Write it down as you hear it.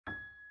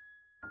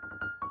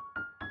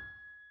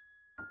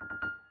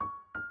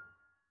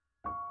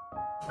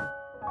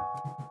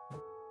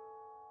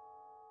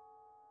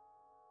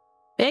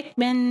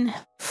Pikmin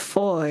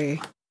 4.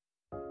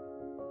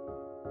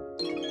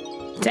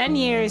 10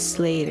 years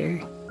later.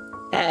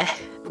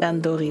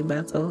 Dandori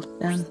battle.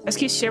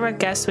 Rescue Sherlock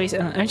castaways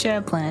on an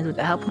uncharted planet with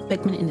the help of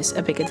Pikmin in this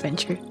epic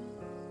adventure.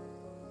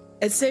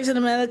 It saves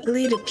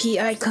automatically. The P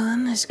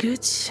icon is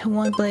good.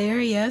 One player,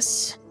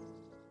 yes.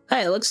 Oh,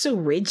 it looks so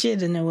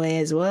rigid in a way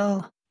as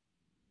well.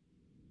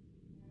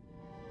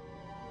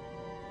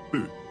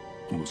 Hey,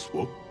 Thomas,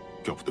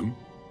 Captain,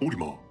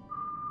 Orima.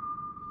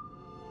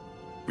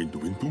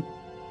 Windu,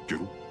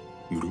 Gero,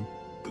 Nuru,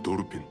 the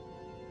Dolphin.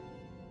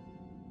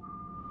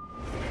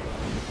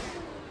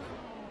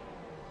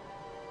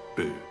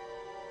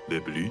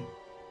 Lebli.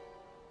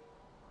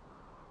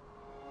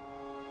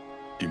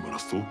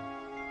 Imarasto,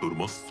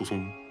 Dormas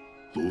Soson,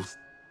 Los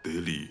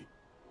Deli.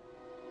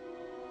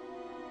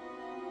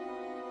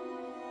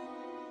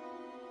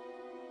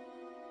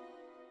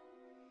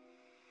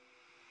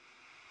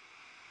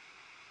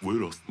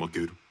 Vuelas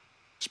maquer,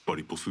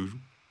 Spariposur,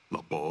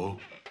 La Pa.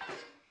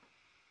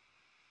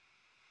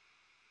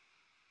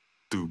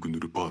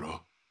 Tugunur para,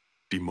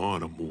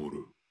 Dimara Mor.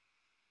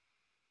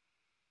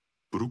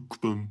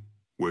 Brookban,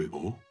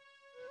 Weno.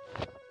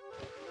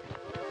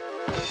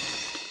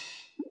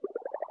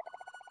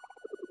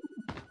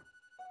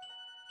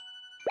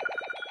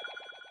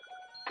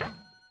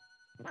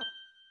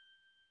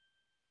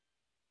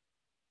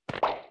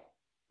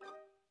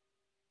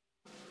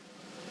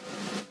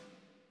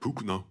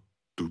 Pukna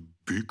to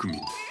Pikmin.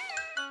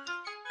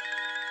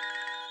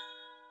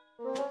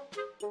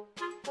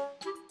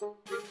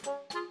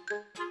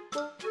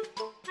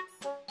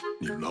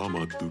 Ni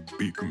lama to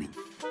Pikmin,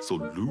 so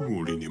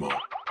luolinima.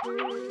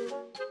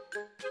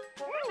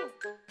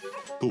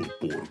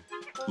 Topor,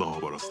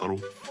 lavarastaro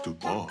to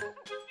pa.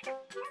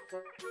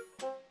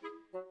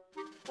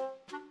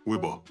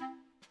 Weba,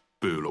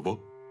 Belaba,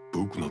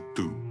 Pukna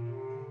to.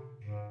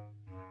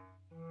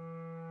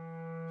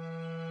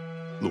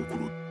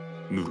 Lokuru.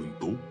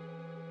 누른도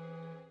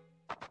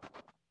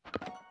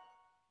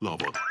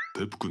라바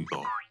대프군다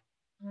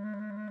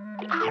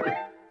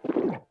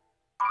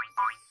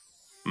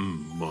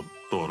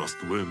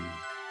맞다라스트 웬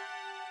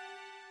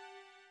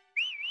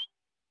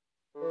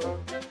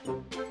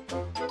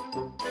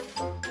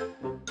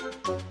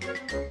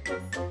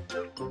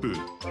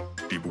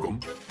비부감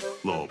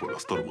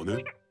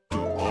라바라스타르마네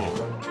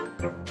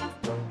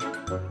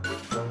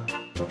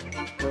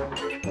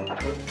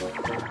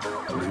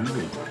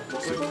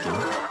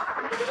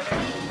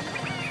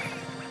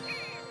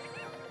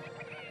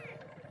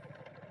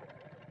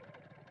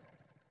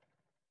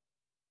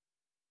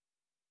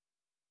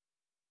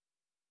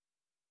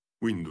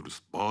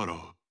Windows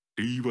para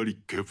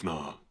rivali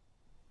kefna.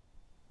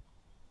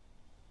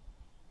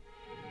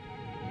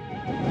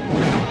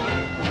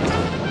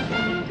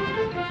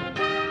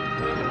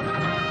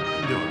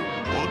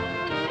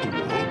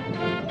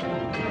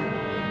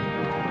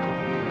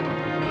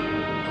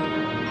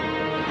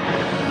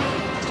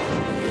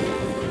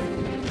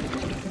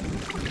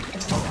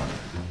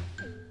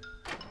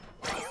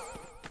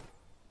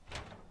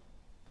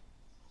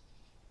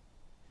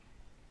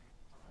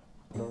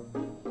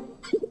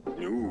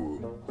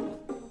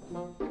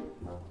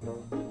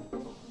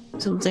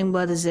 Something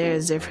about this area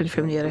is different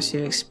from the others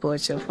you've explored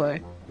so far.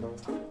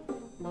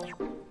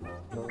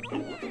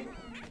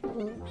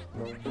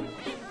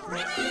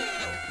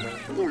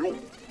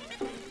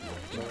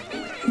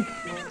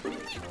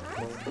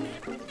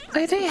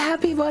 Are they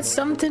happy about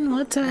something?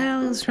 What the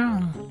hell is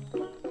wrong?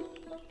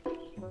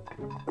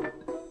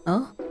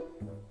 Oh?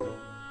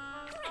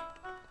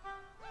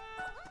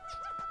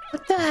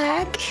 What the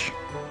heck?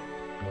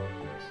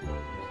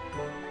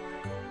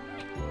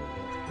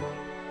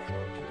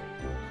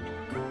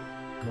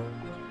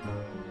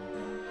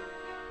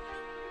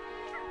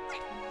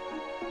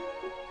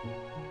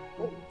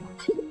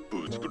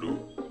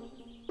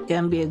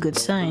 Can be a good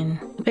sign.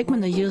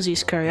 Pikmin don't usually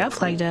scurry off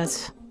like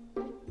that.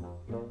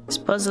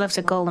 Suppose I'll have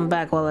to call them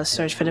back while I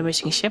search for the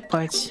missing ship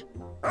parts.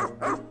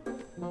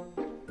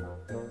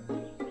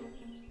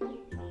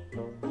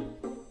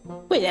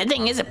 Wait, that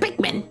thing is a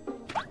Pikmin!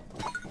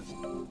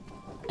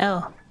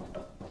 Oh.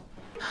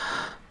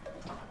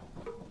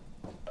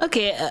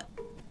 Okay,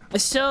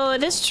 so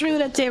it is true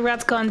that they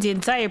retconned the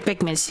entire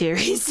Pikmin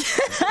series.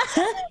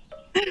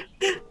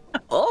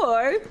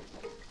 Or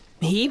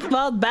he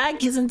brought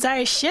back his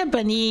entire ship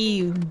and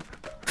he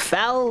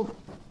fell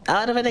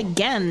out of it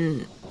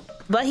again.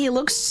 But he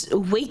looks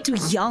way too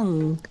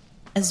young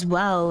as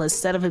well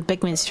instead of in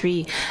Pikmin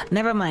 3.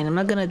 Never mind, I'm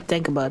not gonna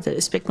think about it.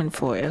 It's Pikmin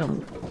 4. I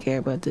don't care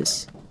about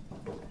this.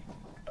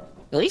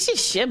 At least his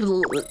ship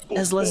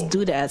has less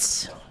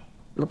doodads.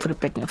 Look for the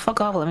Pikmin.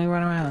 Fuck off, let me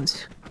run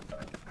around.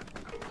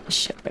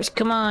 Shippers,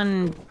 come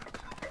on,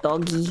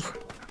 doggy.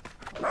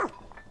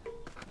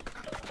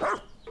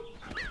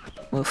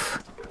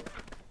 Woof.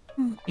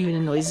 Even the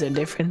noises are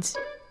different.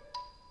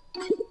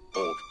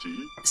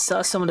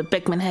 Saw some of the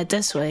Pikmin head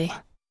this way.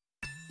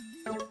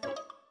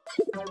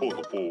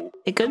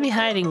 They could be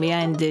hiding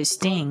behind those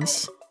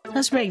things.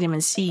 Let's break them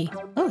and see.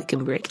 Oh, we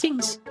can break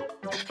things.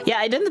 Yeah,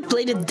 I didn't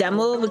play the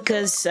demo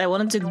because I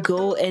wanted to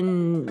go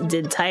in the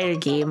entire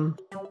game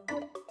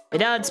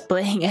without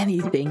playing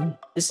anything.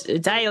 It's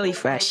entirely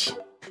fresh.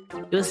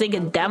 You would think a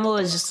demo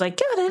is just like,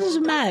 oh, that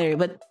doesn't matter,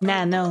 but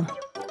nah, no.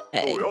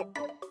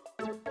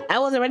 I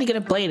was already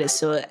gonna play this,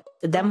 so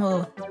the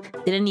demo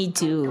didn't need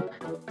to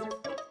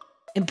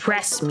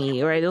impress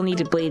me, or I don't need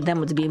to play a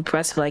demo to be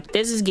impressive. Like,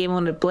 this is a game I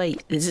wanted to play.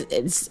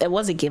 It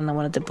was a game I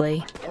wanted to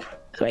play,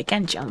 so I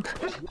can't jump.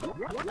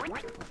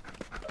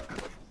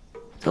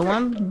 So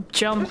one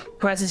jump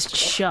presses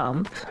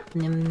jump,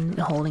 and then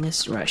holding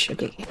is rush.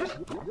 Okay.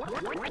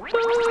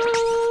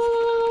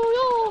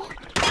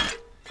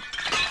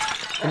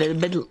 A little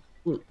bit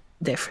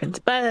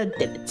different, but I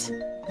did it.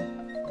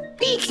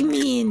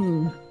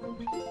 Pikmin!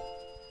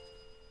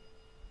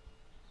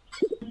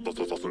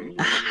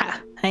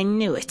 Aha! I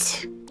knew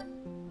it.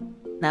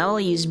 Now I'll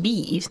use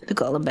B to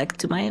call him back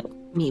to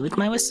me with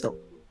my whistle.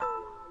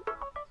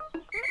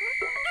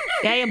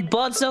 Yeah, your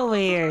bot's over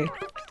here.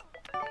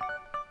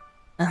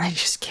 And I'm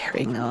just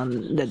carrying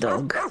on the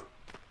dog.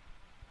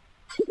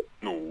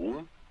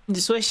 No.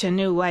 Just wish I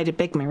knew why the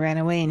Pikmin ran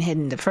away and hid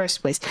in the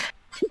first place.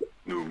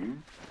 No.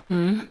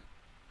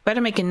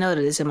 Better make a note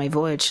of this in my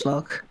voyage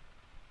log.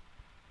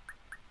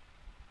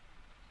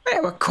 I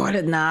record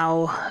it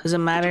now.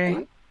 Doesn't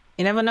matter.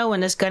 You never know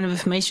when this kind of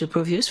information will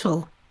prove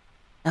useful.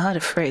 Now how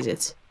to phrase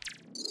it.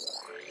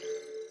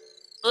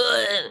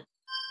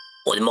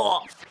 One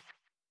more.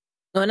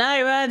 When I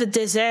arrived at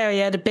this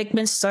area, the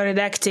Pikmin started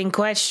acting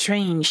quite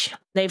strange.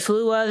 They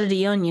flew out of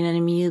the onion and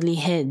immediately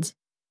hid.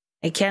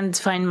 I can't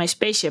find my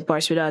spaceship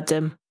parts without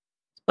them.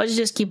 But you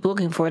just keep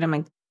looking for them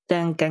and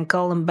then can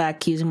call them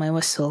back using my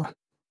whistle.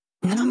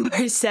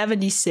 Number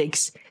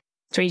 76.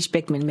 Strange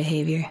Pikmin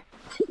behavior.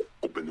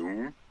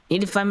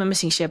 Need to find my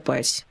missing ship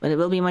parts, but it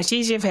will be much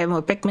easier if I have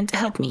more Pikmin to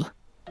help me.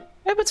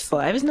 But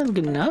 5 is not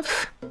good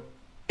enough.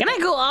 Can I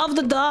go off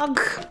the dog?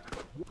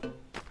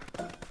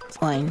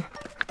 Fine.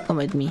 Come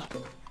with me.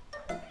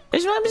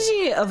 This reminds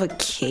me of a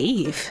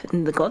cave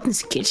in the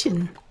Golden's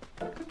kitchen.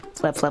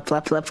 Flap, flap,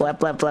 flap, flap, flap,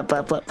 flap, flap,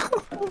 flap, flap.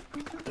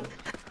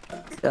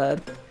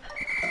 God.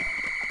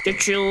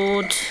 Get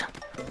shoot.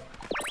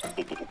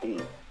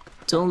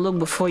 Don't look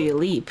before you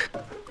leap.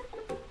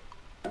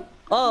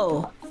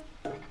 Oh!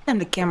 And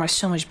the camera's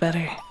so much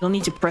better. You'll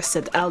need to press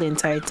that L the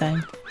entire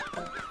time.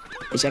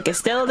 Which I can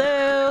still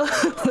do!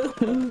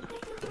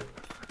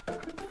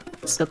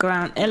 Let's look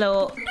around.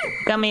 Hello!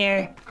 Come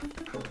here!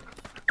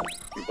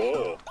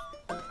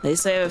 At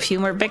least I have a few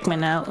more Pikmin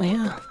now.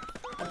 Yeah.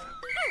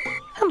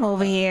 Come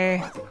over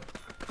here.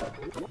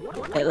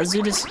 Wait, let's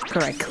do this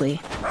correctly.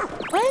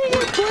 Why are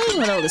you playing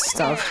with all this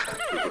stuff?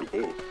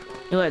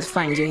 You want to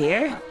find you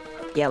here?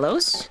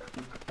 Yellows.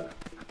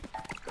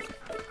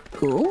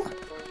 Cool.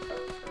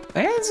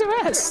 Where's the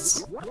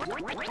rest?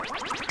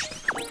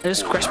 I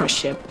just crashed my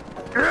ship.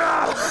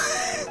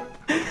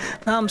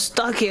 I'm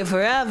stuck here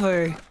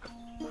forever.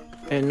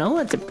 I don't know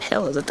what the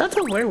pillows. I thought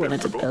there were one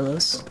of the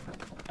pillows.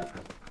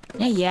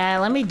 Yeah,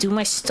 let me do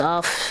my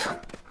stuff.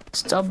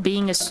 Stop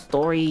being a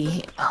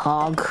story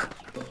hog.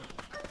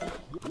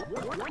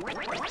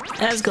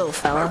 Let's go,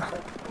 fella.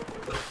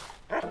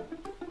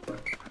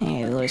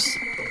 Hey, there's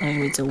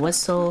me to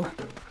whistle.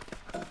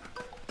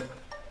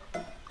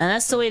 And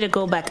that's the way to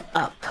go back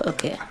up.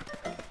 Okay.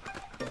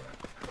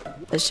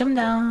 Push him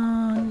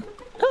down.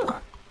 Oh.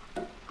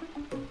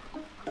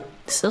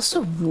 It's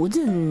also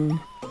wooden.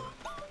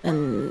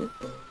 And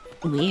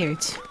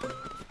weird.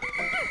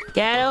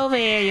 Get over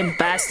here, you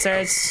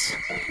bastards.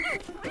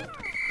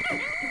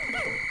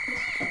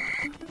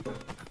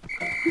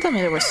 Tell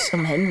me there was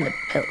some hidden in the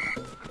pill.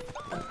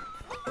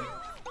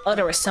 Oh,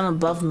 there was some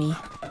above me.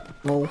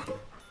 Whoa.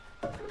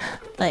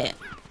 Wait,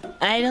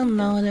 I don't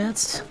know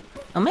that.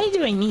 How many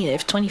do I need? I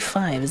have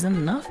 25. Is that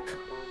enough?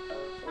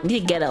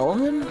 Need to get all of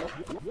them?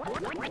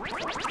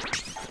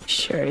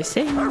 Sure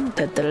thing.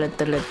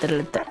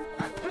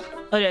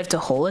 Oh, do I have to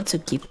hold it to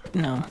keep...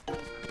 No.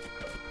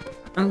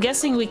 I'm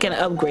guessing we can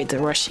upgrade the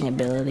rushing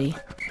ability.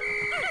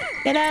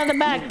 Get out of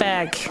the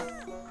backpack!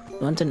 You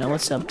want to know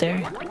what's up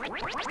there?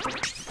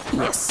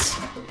 Yes.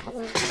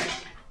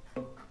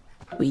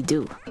 We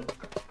do.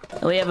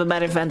 We have a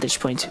better vantage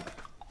point.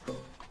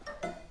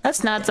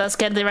 That's nuts. Let's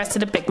get the rest of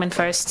the Pikmin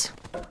first.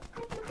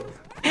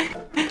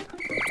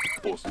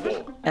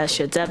 I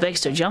should tap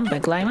extra jump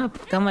and climb up.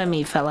 Come with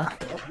me, fella.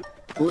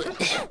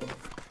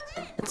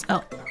 Let's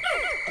go.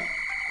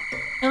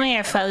 Come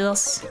here,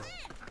 fellas.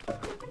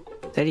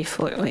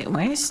 34. Wait,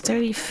 where's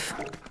 30?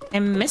 I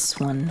missed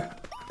one.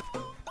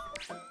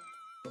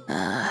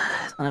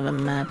 I don't have a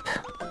map.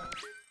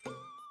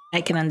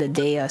 I can end the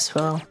day as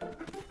well.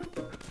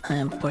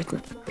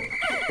 Unimportant.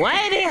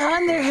 Why are they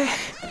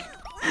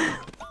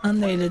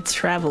under the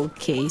travel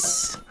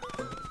case?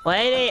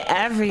 Why are they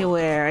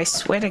everywhere? I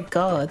swear to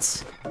God.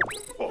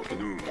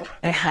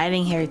 They're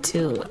hiding here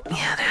too.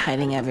 Yeah, they're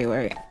hiding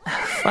everywhere.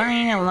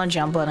 Fine, I will not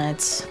jump on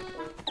it.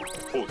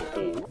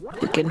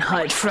 You can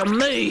hide from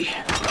me!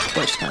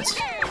 Watch not.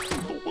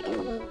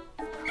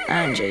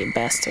 Andre, you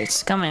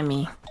bastards. Come at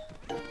me.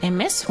 I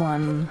missed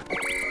one.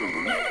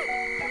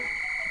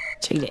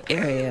 Check the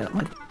area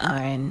with R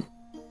and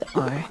the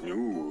R.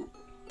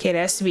 Okay,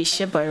 there has to be a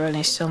ship around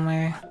here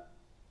somewhere.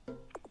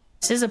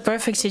 This is a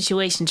perfect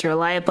situation to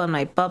rely upon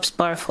my pup's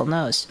powerful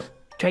nose.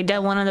 Drag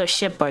down one of those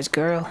ship bars,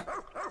 girl.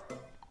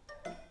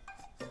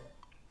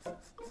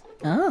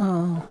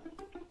 Oh.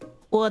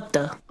 What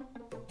the?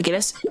 Okay,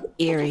 that's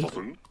eerie.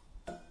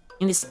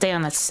 You need to stay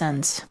on that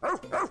scent.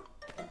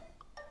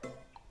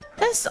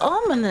 That's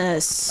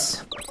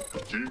ominous.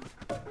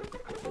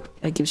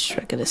 That gives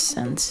Shrek a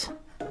scent.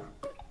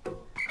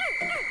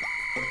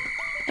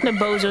 And the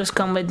bozos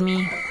come with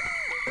me.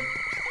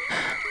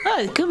 Oh,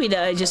 it could be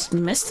that I just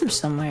missed him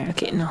somewhere.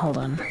 Okay, no, hold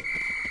on.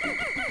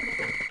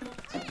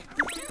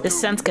 The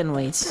scent can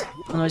wait.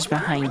 I know what's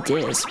behind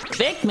this.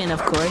 Pikmin,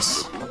 of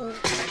course.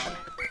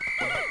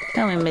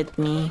 Come with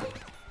me.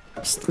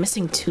 Just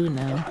missing 2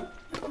 now.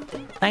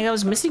 Like I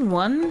was missing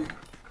 1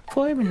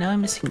 before, but now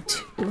I'm missing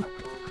 2.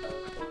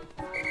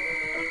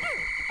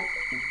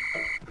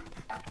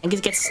 I guess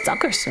he gets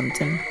stuck or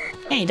something.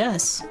 Yeah, he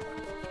does.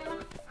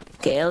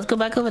 Okay, let's go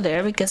back over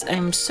there because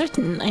I'm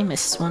certain I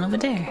missed one over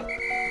there.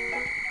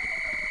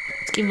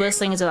 Let's keep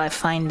whistling until I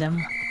find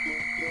them.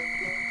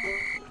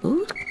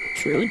 Ooh,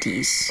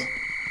 Trudies.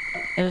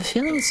 I have a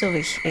feeling it's over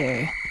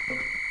here.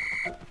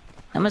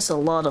 I missed a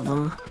lot of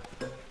them.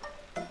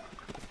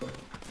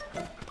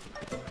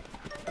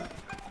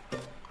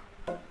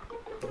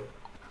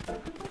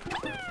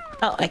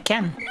 Oh, I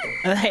can.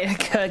 I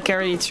can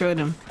already throw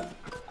them.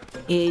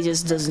 He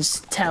just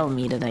doesn't tell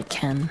me that I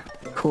can.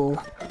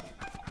 Cool.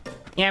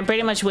 Yeah, I'm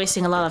pretty much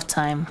wasting a lot of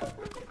time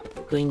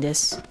doing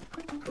this. I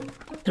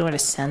don't know what a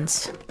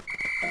sense.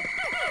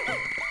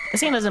 I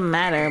think it doesn't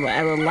matter, but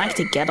I would like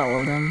to get all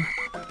of them.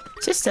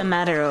 It's just a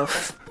matter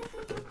of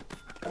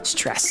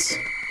stress.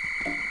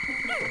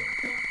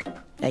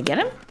 Did I get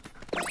him?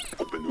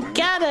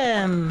 Got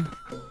him!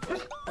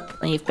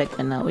 Leave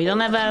Pikmin now. We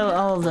don't have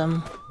all of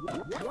them.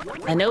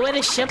 I know where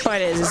the ship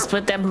part is. It's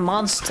with that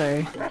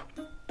monster.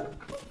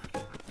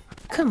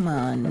 Come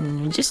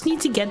on. We just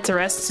need to get the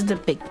rest of the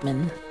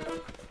Pikmin.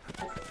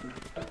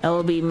 That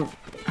will be...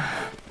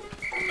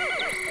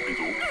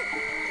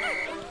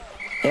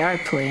 They are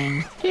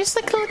playing. They're just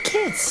like little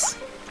kids.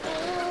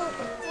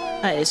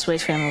 Alright, just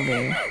wait for them over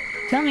here.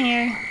 Come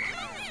here.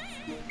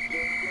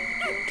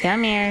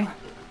 Come here.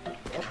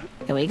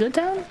 Can we go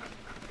down?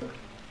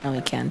 No,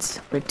 we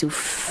can't. We're too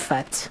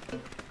fat.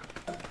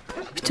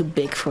 We're too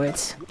big for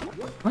it.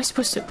 Am I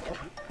supposed to...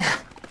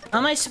 How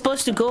am I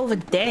supposed to go over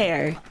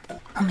there?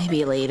 Oh,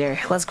 maybe later.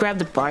 Let's grab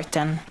the part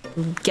then.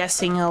 I'm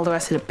guessing all the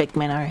rest of the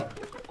Pikmin are.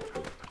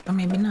 Or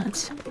maybe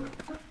not.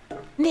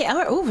 They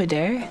are over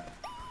there.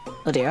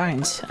 Oh, they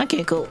aren't.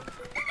 Okay, cool.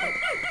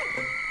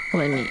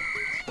 Let me...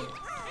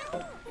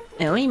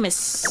 Yeah, we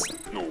miss...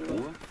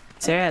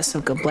 Sarah has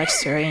some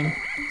complex terrain.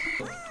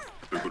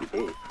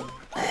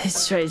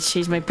 It's trying to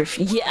change my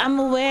perfume. Yeah, I'm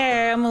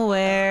aware.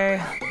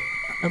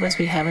 Otherwise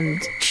we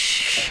haven't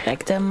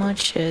checked that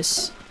much.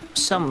 Is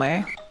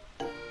somewhere.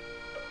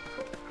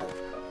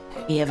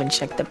 We haven't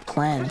checked the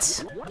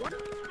plants.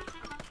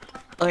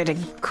 Or the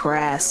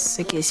grass.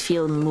 I can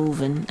feel it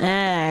moving.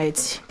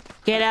 Alright.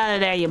 Get out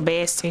of there, you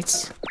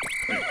bastards.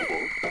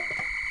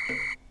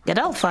 Get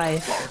all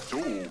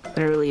 5.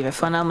 Better leave. I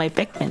found out my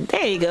Pikmin.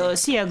 There you go.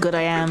 See how good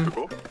I am.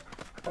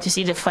 Just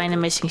need to find a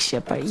missing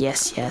ship.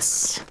 Yes,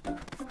 yes.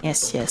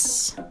 Yes,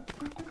 yes.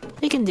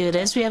 We can do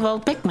this. We have all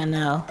Pikmin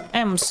now.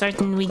 I'm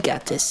certain we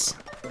got this.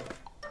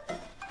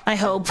 I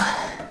hope.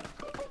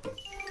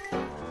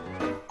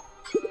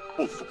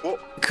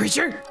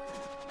 Creature!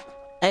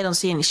 I don't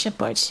see any ship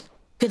parts.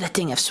 Could that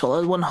thing have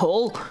swallowed one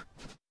whole?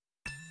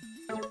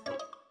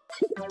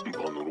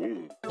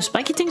 The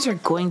spiky things are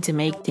going to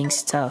make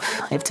things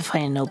tough. I have to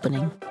find an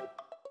opening.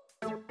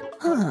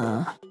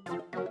 Huh.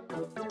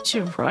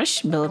 Should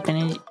rush, build up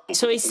energy.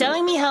 So he's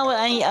telling me how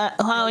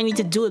I need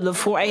to do it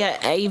before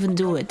I even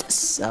do it. This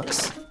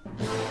sucks.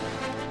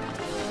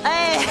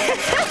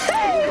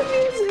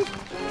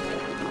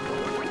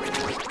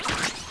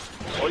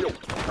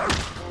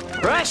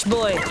 Rush,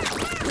 boy.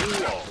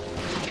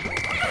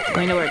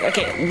 Going to work.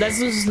 Okay, let's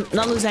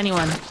not lose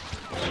anyone.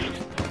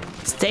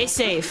 Stay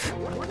safe.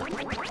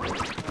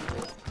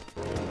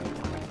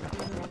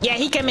 Yeah,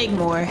 he can make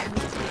more.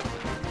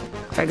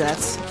 Forgot.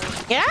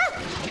 Yeah.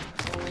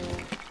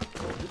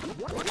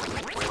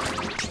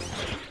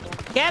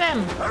 Get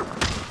him!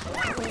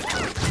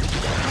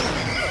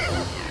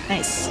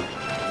 Nice.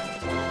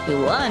 We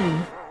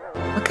won.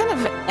 What kind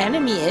of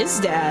enemy is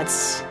that?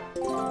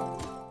 Oh,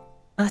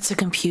 that's a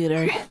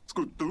computer.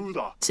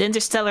 It's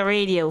interstellar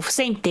radio.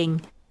 Same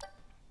thing.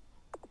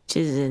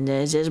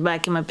 Just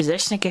back in my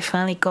possession. I can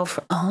finally go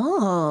for...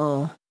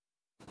 Oh.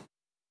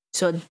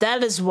 So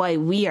that is why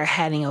we are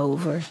heading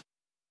over.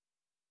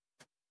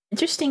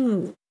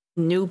 Interesting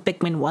new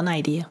Pikmin 1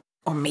 idea.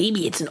 Or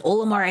maybe it's an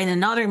Olimar in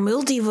another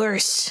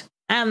multiverse.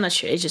 I'm not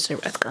sure, it's just a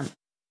retcon.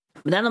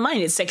 But I don't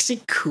mind, it's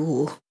actually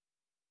cool.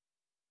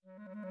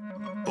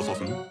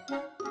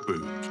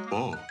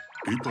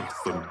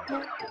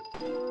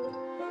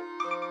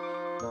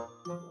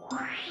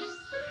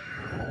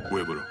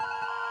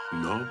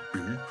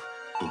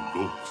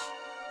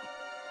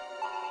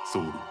 ソ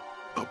ウル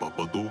タパ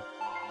パとロ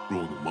ー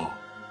のマ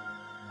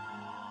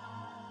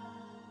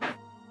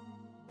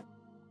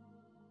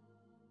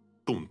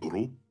トント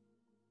ロ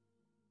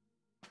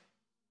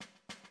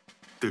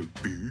テビ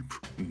ープ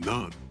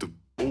ナット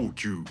オー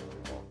キュー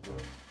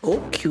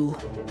OQ.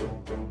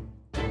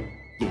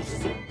 ロッ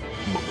ソマ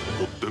マ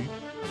ポッテンド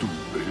ゥ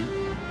ベ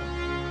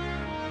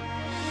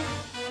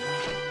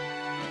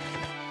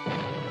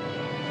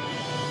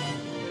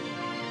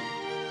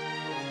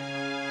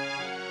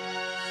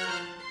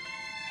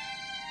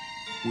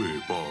ウェー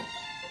バー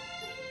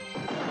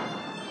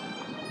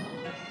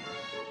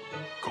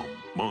カン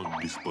マン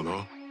リスパ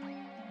ラ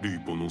リ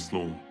ーポノス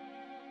ノン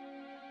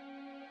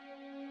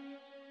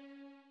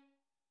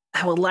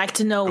I would like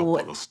to know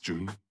what. カパラスチ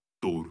ュン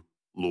ドル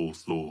ロ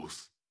スロ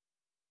ス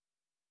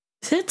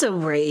Is it the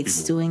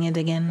raids doing it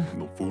again?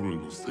 のフル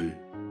のせい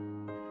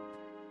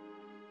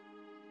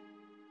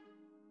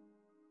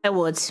I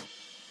would.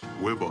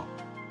 ウェバ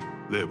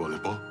レバレ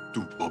バ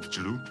ドゥパプチ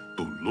ル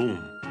ドロ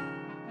ン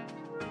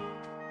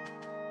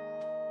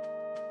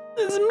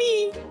It's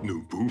me. ヌ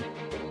ブ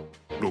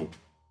ロ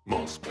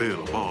マスペラ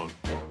バー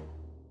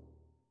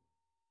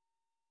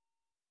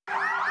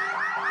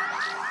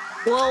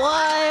Whoa,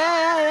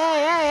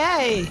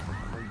 hey.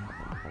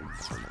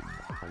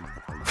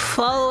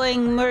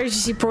 Following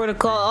emergency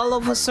protocol, all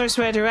officers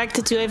were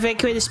directed to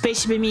evacuate the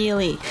spaceship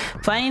immediately.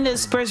 Finding the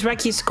dispersed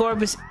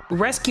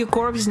rescue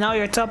corps is now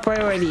your top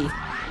priority.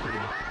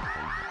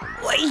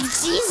 Wait,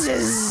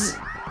 Jesus!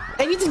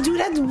 I need to do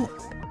that.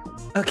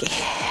 Okay,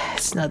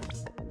 it's not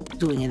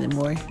doing it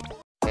anymore.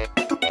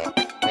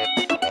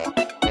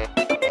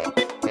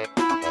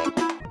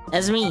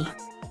 That's me.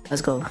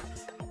 Let's go.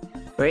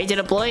 Ready to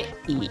deploy?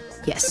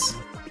 Yes.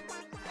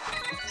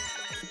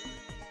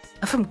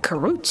 I'm from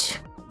Karut.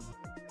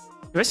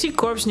 The Rescue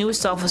Corps'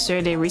 newest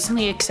officer, they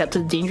recently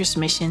accepted a dangerous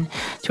mission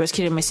to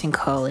rescue their missing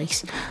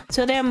colleagues.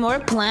 So there are more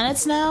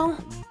planets now?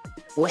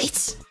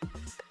 Wait.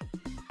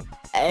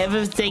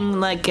 Everything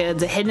like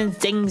the hidden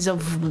things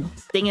of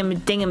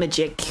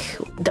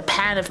Thingamajig, the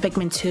pan of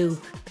Pikmin 2.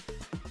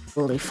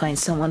 Will they find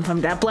someone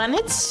from that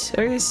planet?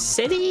 Or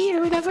city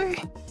or whatever?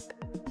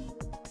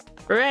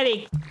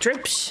 Ready,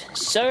 troops,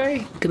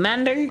 sir,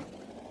 commander.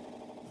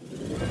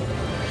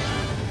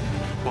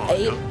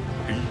 Hey.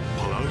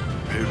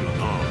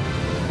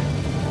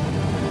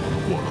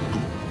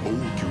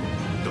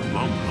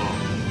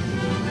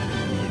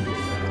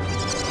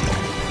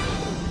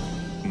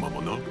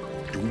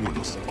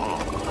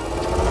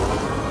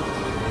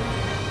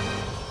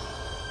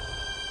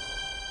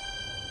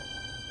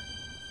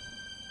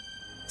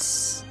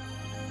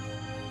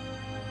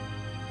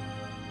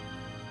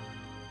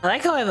 I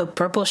like how I have a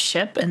purple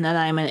ship and then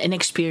I'm an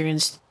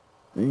inexperienced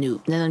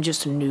noob. Then I'm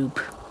just a noob.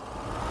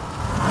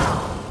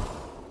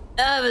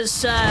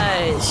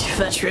 Besides,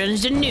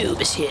 veterans, the noob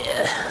is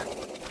here.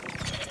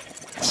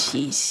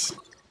 Jeez.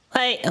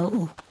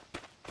 I'm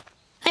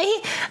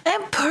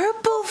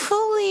purple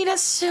fully.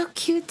 That's so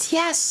cute.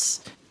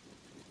 Yes.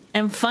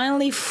 I'm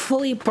finally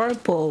fully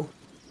purple.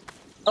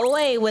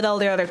 Away with all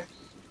the other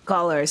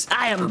colors.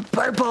 I am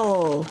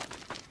purple.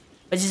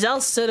 Which is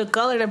also the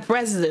color of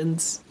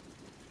presidents.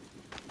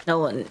 No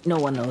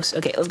one knows.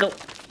 Okay, let's go.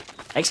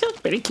 Actually,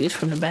 looks pretty cute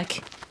from the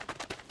back.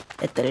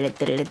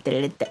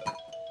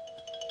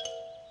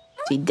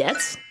 See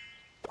that?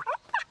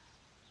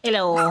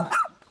 Hello.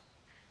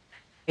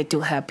 You're too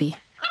happy.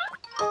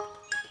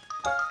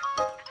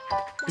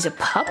 He's a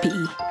puppy.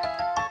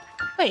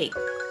 Wait,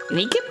 can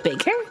he get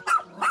bigger?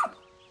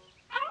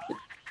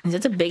 Is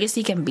that the biggest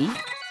he can be?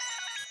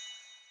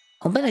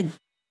 How about a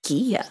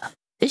Gia?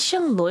 This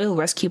young loyal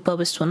rescue pup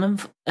is one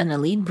of an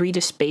elite breed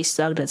of space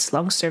dog that's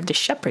long served the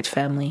Shepherd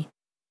family.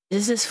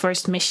 This is his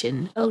first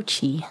mission.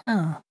 Ochi.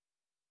 Oh.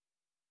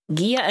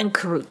 Gia and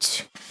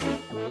Karut.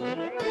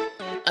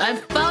 I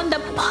found a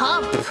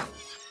pup!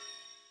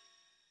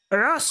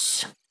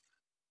 Ross!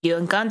 You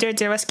encountered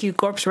the rescue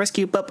corps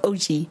rescue pup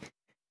Ochi.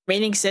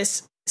 Rating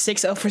says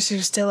 6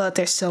 officers still out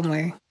there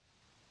somewhere.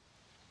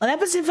 What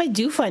happens if I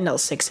do find all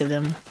 6 of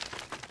them?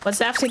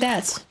 What's after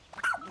that?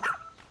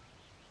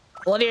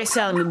 What are you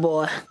selling me,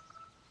 boy?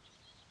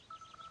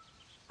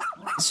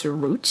 It's a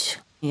root?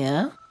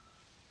 Yeah.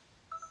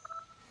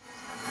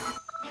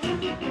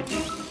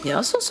 Yeah,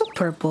 also so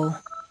purple.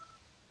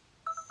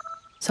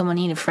 Someone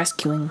needed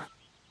rescuing.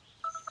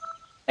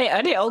 Hey,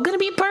 are they all gonna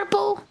be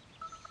purple?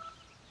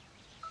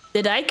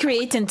 Did I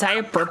create the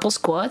entire purple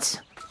squad?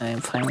 I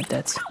am fine with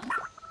that.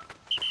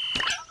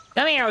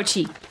 Come here,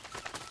 Ochi.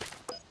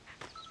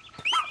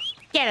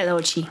 Get it,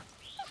 Ochi.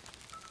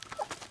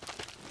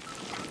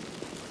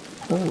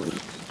 Holy.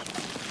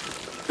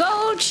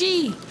 Go,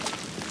 Ochi!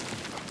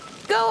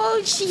 Go,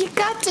 Ochi! You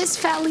got this,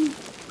 Fally!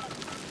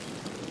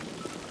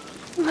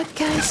 Oh my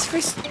guys,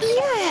 first.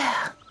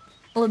 Yeah!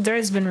 Well, the dirt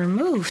has been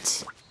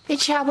removed. Good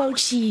job,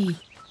 Ochi!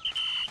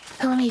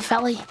 Follow me,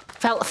 Fally.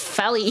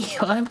 Fally.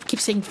 I keep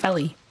saying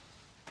Fally.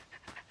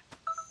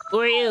 Who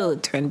are you?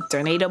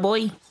 Tornado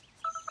boy?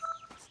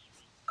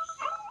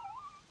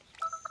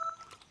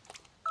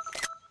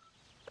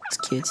 That's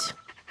cute.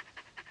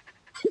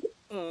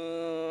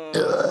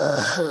 Ugh.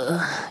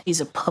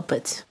 He's a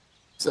puppet.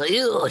 So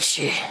you,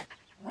 she.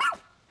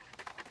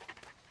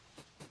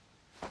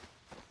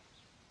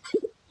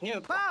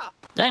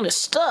 Dang the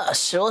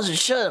stars, I wasn't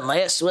sure that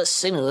my SOS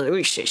signal had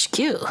reached HQ.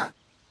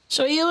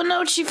 So you and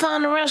Ochi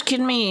found and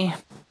rescued me.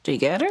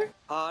 Together?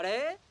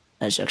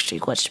 That's actually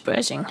quite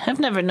surprising.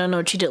 I've never known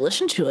Ochi to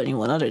listen to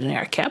anyone other than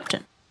our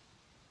captain.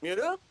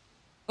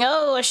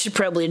 Oh, I should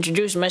probably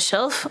introduce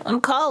myself.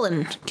 I'm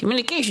Colin,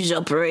 communications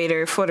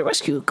operator for the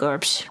rescue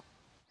corps.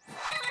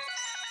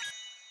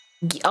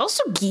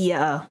 Also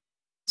Gia.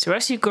 So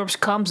Rescue Corps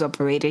comms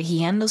operator,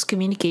 he handles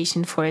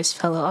communication for his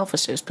fellow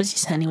officers. Please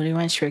send with a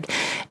orange shirt.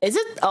 Is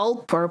it all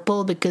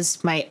purple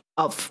because my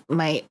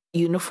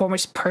uniform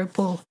is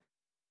purple?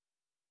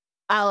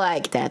 I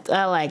like that.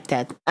 I like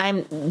that.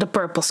 I'm the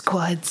purple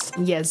squads.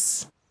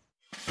 Yes.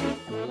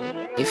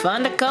 We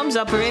found the comms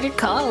operator,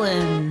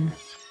 Colin.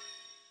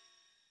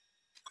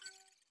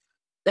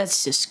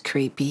 That's just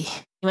creepy.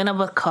 You went up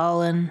with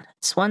Colin.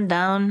 It's one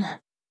down.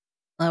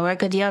 Now where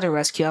could the other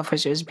rescue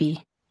officers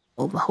be?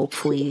 Well,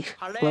 hopefully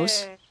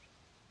close.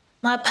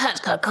 My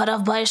path got cut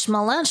off by a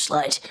small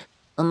landslide.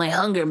 When my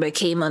hunger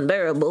became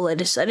unbearable, I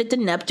decided to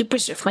nap to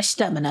preserve my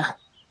stamina.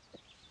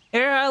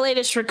 You're our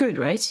latest recruit,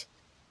 right?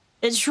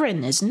 It's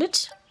Rin, isn't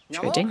it?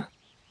 Sure thing.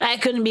 I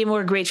couldn't be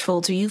more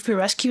grateful to you for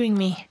rescuing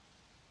me.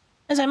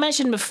 As I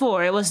mentioned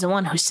before, I was the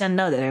one who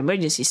sent out the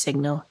emergency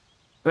signal.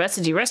 The rest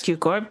of the rescue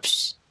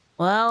corps,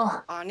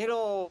 well,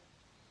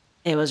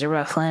 it was a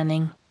rough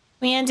landing.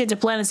 We entered the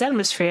planet's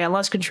atmosphere and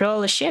lost control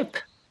of the ship.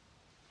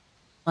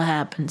 What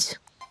happened?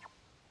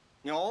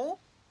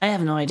 I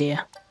have no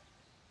idea.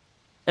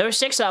 There were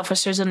 6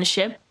 officers on the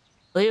ship.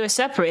 We were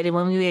separated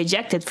when we were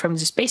ejected from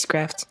the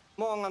spacecraft.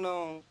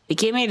 We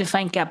came here to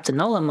find Captain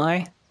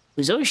Olimar,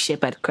 whose own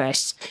ship had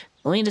crashed,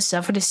 only to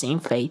suffer the same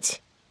fate.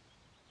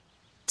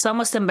 It's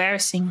almost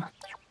embarrassing.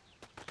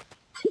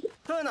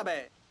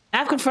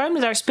 I've confirmed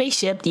with our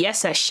spaceship, the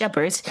SS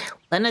Shepherd,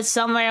 landed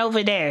somewhere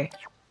over there.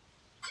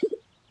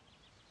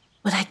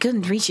 But I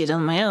couldn't reach it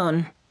on my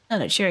own. Now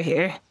that you're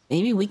here,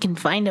 maybe we can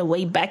find a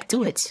way back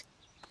to it.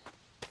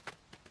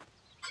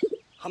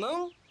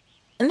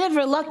 And if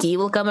we're lucky,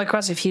 we'll come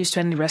across a few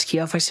stranded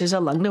rescue officers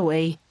along the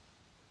way.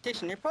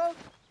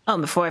 Oh,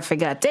 before I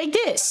forgot, take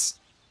this!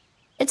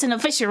 It's an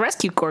official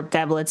Rescue Corps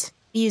tablet.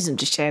 We use them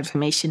to share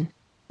information.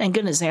 Thank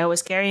goodness I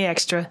always carry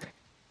extra.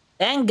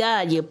 Thank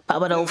God, you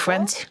puppet old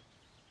friend.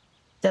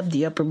 Tap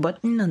the upper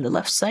button on the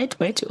left side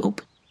where to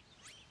open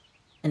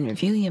and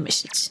review your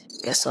missions.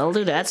 Guess I'll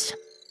do that.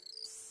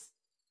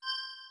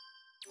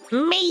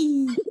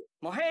 Me!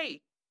 You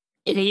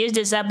can use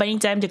this app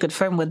anytime to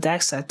confirm what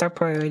tasks are top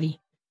priority.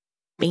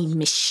 Main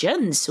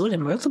missions, so they're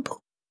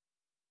multiple.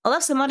 I'll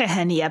have some other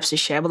handy apps to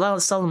share, but I'll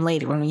install them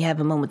later when we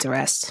have a moment to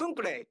rest.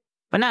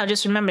 For now,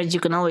 just remember that you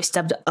can always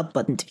tap the up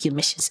button to view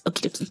missions.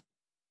 Okie dokie.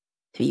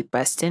 If you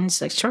press in,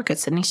 select shortcut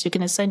settings, you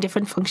can assign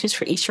different functions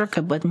for each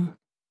shortcut button.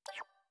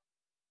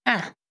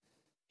 Ah,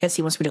 guess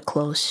he wants me to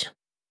close.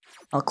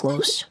 I'll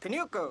close.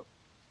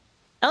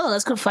 Oh,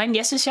 let's go find the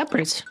SS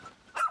Shepherds.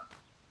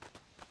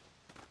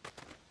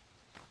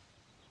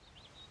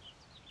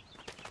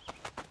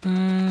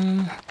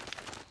 Oh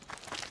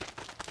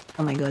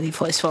my god, he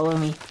always follow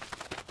me.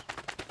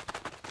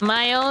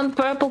 My own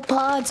purple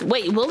pods.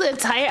 Wait, will the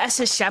entire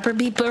SS Shepherd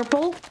be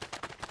purple?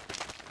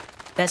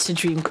 That's the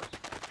dream.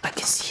 I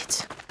can see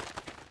it.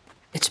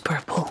 It's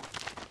purple.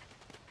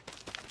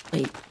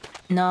 Wait,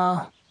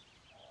 no.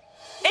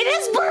 It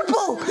is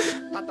purple!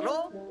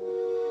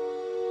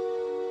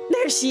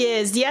 There she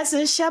is, the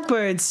SS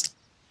Shepherds.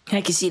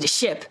 I can see the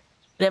ship,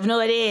 but I have no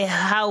idea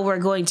how we're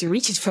going to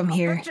reach it from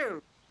here.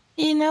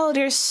 You know,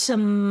 there's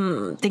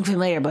something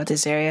familiar about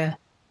this area.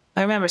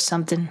 I remember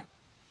something.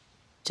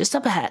 Just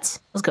up ahead.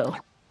 Let's go.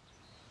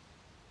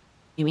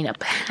 You mean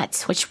up ahead?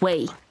 Which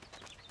way?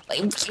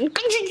 Can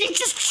you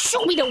just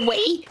show me the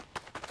way?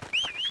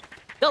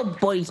 Oh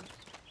boy.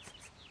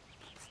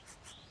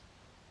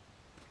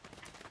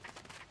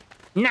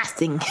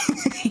 Nothing.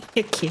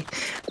 Okay,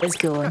 let's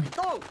go on.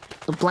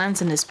 The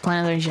plants on this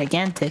planet are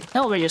gigantic.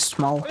 No, we're just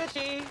small.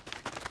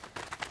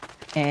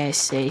 Yeah,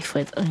 safe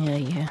with. Oh yeah,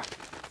 yeah.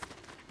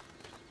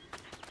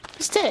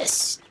 What's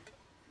this?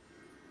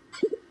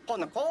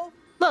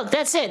 Look,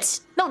 that's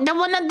it. No, the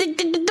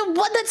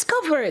one that's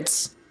covered.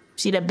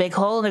 See that big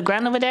hole in the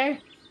ground over there?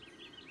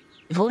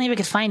 If only we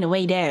could find a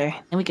way there,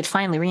 then we could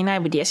finally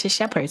reunite with the SS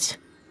Shepherds.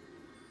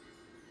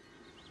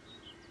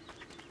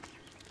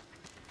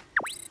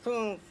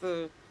 Is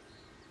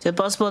it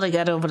possible to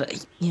get over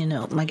the... You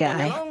know, my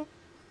guy.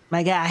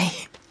 My guy.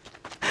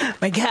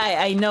 My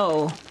guy, I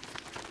know.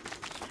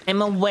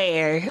 I'm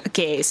aware.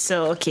 Okay.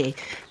 So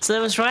I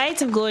was right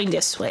of going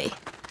this way.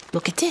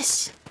 Look at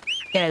this.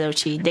 Get it,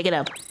 Ochi. Dig it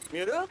up.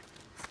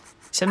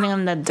 Something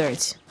on that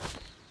dirt.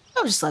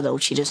 I'll just let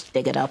Ochi just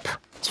dig it up.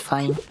 It's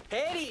fine.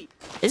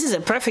 This is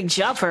a perfect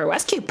job for a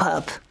rescue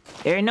pup.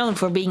 They're known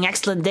for being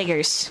excellent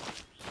diggers.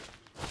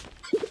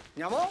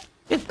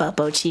 Good pup,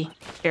 Ochi.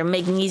 You're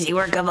making easy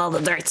work of all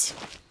the dirt.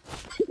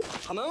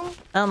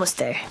 Almost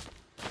there.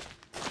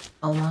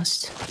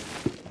 Almost.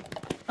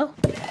 Oh.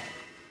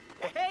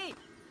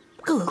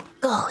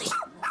 golly.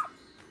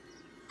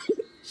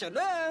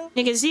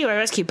 You can see why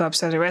rescue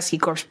pups are the rescue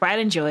corp's pride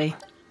and joy.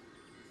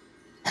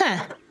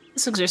 Huh.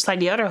 This looks just like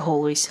the other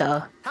hole we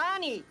saw.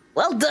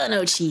 Well done,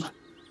 Ochi.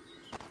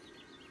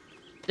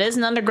 There's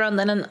an underground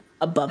and an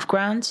above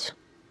ground.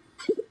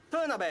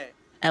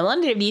 I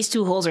wonder if these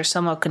two holes are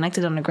somehow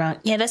connected underground.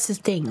 Yeah, that's the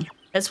thing.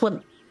 That's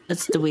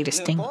the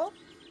weirdest thing.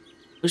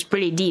 It was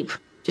pretty deep.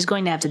 Just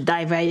going to have to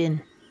dive right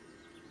in.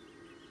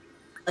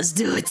 Let's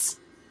do it.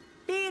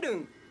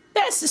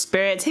 That's the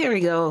spirit. Here we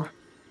go.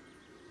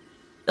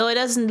 Though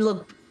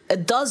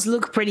it does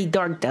look pretty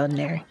dark down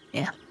there.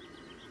 Yeah.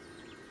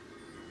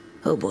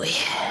 Oh boy.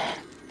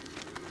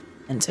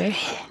 Enter.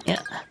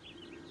 Yeah.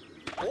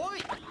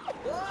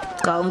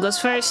 Column goes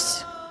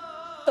first.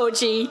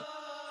 Ochi.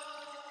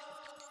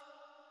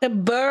 The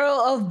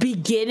Burrow of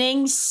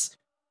Beginnings.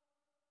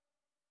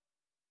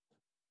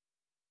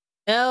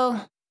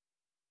 No.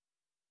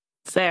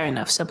 Fair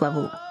enough.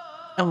 Sublevel.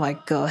 Oh my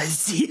god.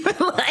 It's even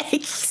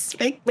like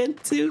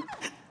Pikmin 2.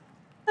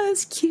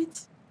 That's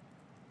cute.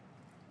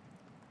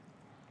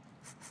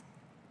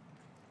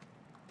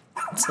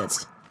 What's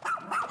that?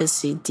 Let's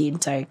see the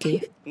entire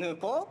cave.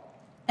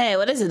 Hey,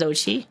 what is it,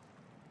 Ochi?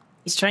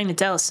 He's trying to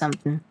tell us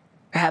something.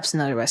 Perhaps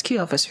another rescue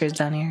officer is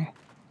down here.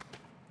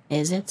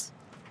 Is it?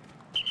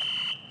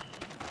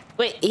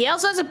 Wait, he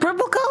also has a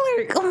purple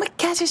color! Oh my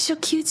god, you're so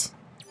cute.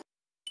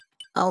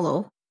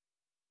 Hello.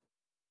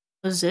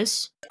 What's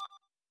this?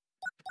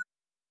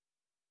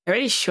 They're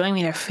already showing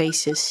me their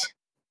faces.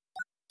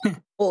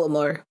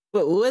 Olimar.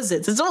 Who is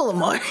it? It's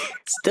Olimar.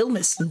 Still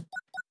missing.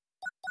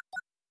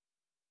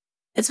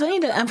 It's funny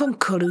that I'm from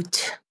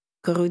Korut.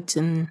 Korut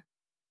and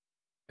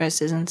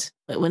rest isn't.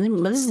 But what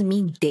does it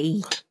mean,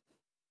 day?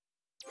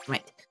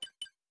 Right.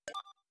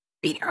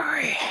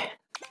 Peter.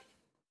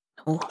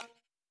 Oh.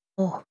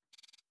 Oh.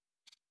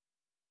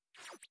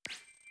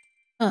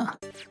 Oh.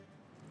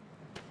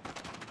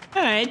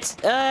 Alright.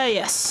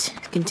 Yes.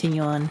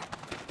 Continue on.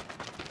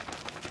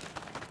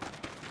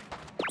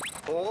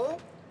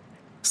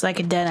 It's like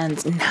a dead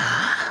end.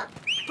 Nah.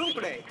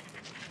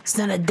 It's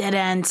not a dead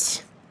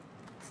end.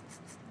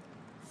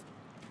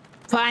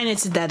 Fine,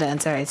 it's a dead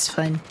end. Alright, it's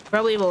fine.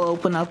 Probably will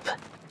open up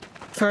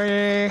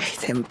further.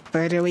 The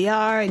further we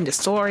are in the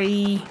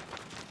story.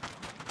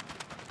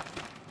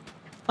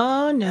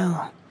 Oh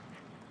no.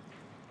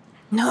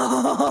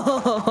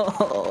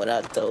 No,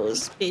 not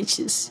those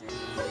bitches.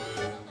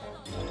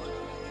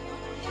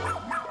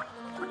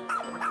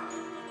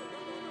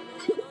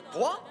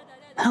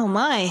 Oh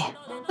my,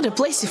 what a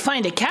place to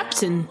find a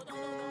captain.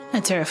 A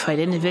terrified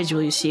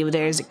individual you see over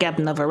there is the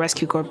captain of our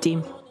rescue corps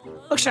team.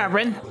 Look sharp,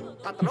 Rin.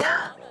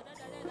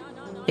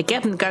 The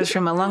captain comes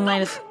from a long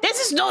line of... This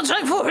is no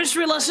time for a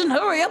history lesson.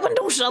 Hurry up and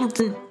do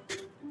something.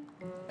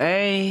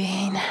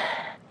 Fine.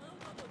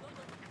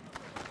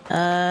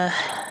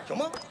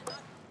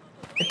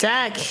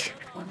 Attack.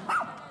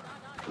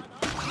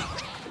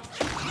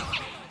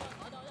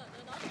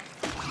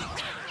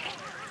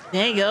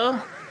 There you go.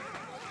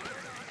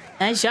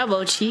 Nice job,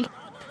 Ochi.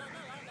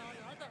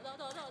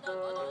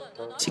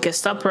 She can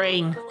stop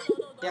praying.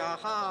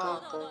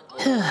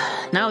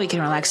 Now we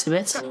can relax a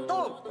bit.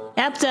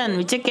 Captain,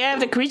 we took care of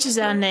the creatures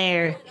down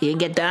there. You can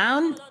get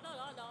down?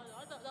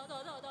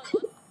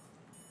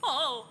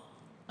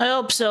 I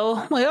hope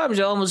so. My arms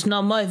are almost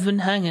numb. I've been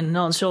hanging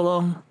on so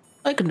long.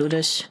 I can do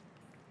this.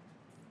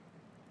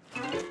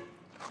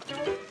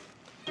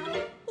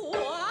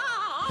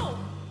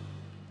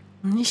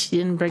 At least she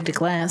didn't break the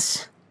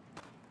glass.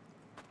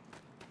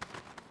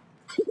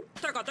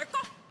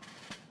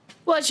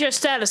 What's your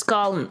status,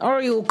 Colin?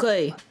 Are you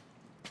okay?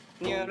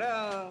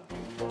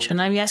 Shouldn't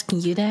I be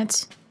asking you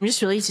that? I'm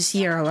just relieved to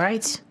see you're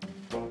alright.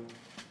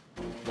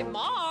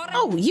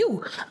 Oh,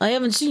 you! I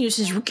haven't seen you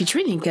since rookie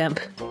training camp.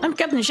 I'm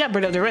Captain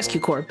Shepard of the Rescue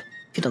Corps,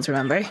 if you don't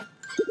remember.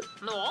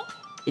 No.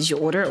 Did you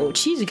order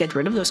Ochi to get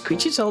rid of those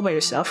creatures all by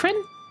yourself,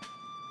 friend?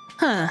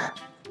 Huh.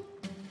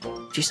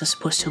 She's not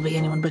supposed to obey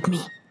anyone but me.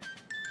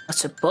 Not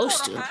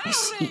supposed to, I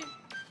see.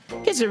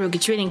 Guess the rookie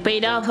training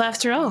paid off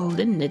after all,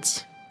 didn't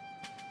it?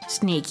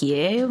 Sneaky,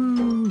 eh?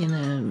 I'm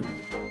gonna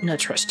not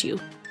trust you.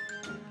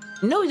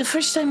 No, the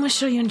first time I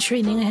saw you in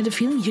training, I had a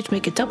feeling you'd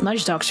make a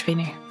top-notch dog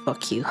trainer.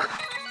 Fuck you.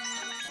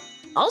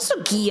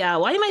 Also, Kia,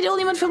 why am I the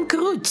only one from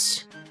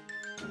Karut?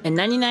 A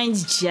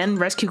 99th Gen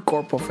Rescue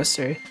Corps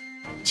officer.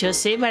 She was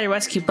saved by the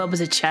rescue pup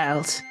as a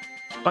child,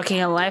 sparking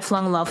a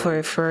lifelong love for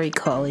her furry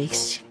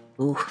colleagues.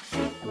 Ooh.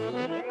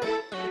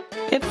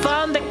 We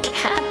found the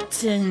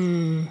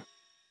captain!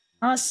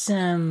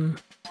 Awesome.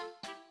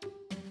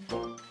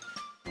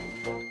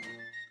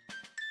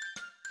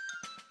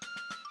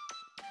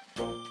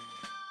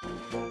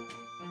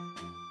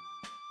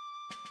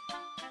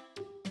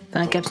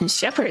 Found Captain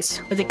Shepard.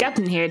 With the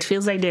captain here, it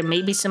feels like there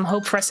may be some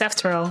hope for us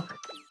after all.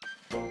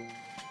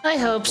 I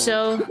hope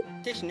so.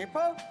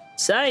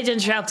 Sorry to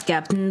interrupt,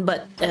 Captain,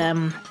 but,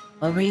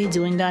 what were you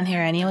doing down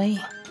here anyway?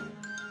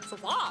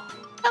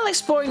 While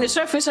exploring the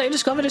surface, I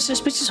discovered a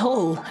suspicious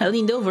hole. I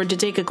leaned over to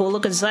take a cool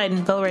look inside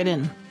and fell right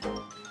in.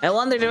 I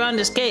wandered around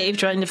this cave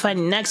trying to find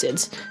an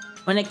exit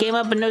when I came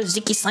up and those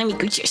sticky, slimy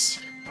creatures.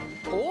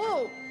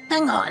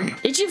 Hang on.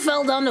 Did you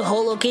fall down the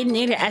hole located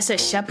near the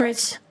SS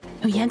Shepherds?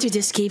 We entered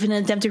this cave in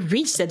an attempt to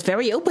reach that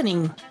very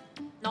opening.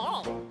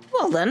 No.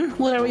 Well then,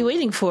 what are we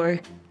waiting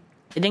for?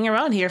 Sitting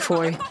around here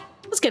for?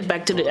 Let's get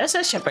back to the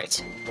SS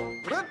Shepherds.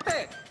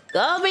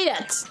 Copy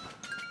that.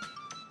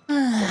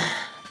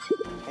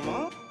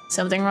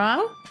 Something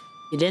wrong?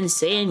 You didn't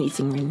say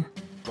anything, Rin.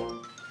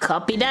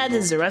 Copy that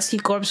is the Rescue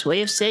Corps'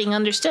 way of saying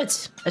understood.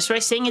 Let's try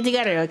saying it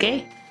together,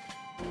 okay?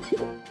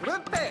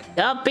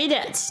 Copy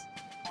that.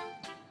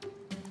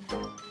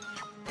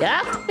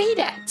 Copy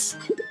that.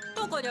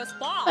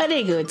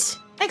 Very good.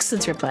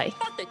 Excellent reply.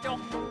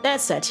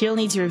 That said, you'll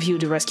need to review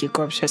the Rescue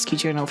Corps Rescue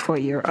Journal for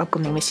your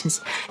upcoming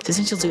missions. It's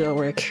essential to your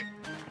work.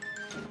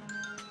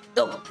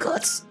 Oh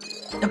god.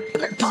 A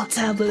purple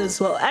tablet as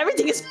well.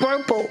 Everything is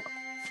purple.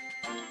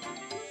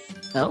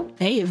 Oh,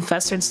 hey,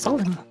 Infestor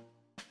installing.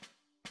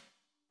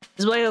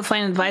 This is why you'll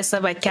find advice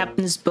led by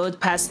captains both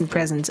past and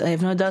present. I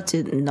have no doubt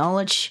the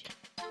knowledge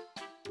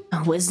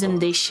and wisdom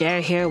they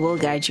share here will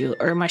guide you.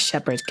 Irma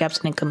Shepard,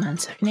 captain in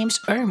command. Her name's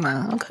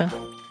Irma, okay.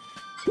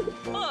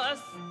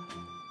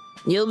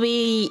 You'll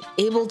be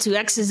able to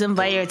access them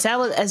via your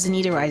tablet as the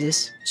need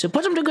arises. So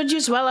put them to good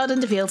use while out in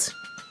the field.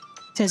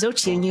 Since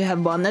Ochi and you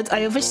have bonded, I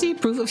officially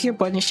approve of your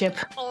partnership.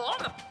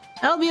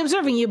 I'll be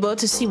observing you both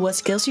to see what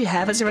skills you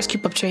have as a rescue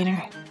pup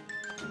trainer.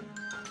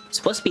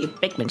 Supposed to be a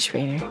Pikmin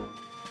trainer.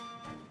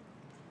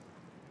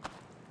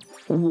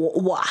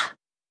 Wah.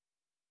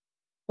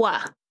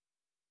 Wah.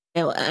 I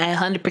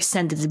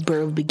 100% did the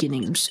burrow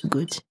beginning. I'm so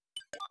good.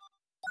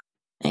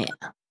 Yeah.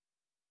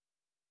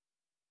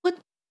 What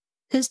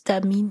does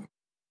that mean?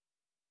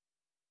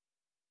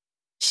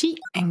 Is she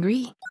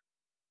angry?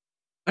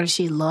 Or does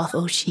she love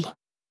Oshi?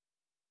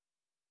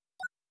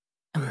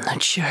 I'm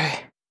not sure.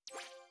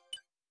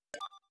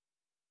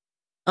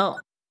 Oh.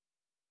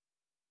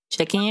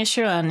 Checking your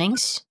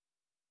surroundings.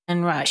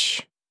 And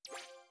rush.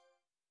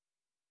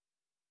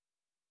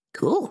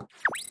 Cool.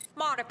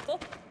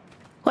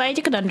 Quite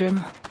a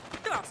conundrum.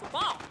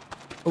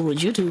 What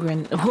would you do,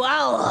 Rin?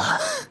 Wow!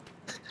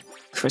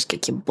 First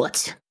kick your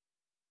butt.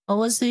 What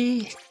was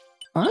the...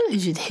 I wonder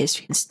if you did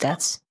history and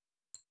stats.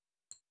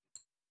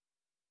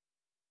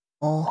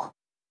 Oh.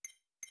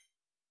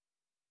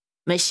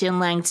 Mission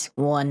length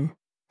 1.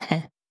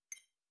 How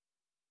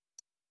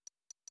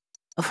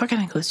far can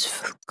I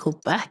go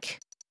back?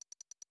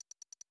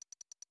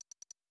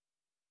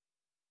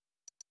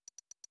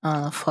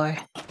 Oh, far.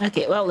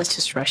 Okay, well, let's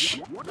just rush.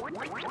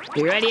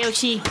 You ready,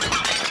 Ochi?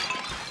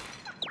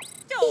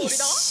 He's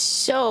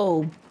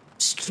so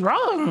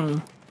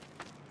strong.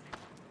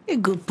 You're a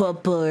good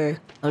pupper.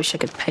 I wish I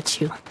could pet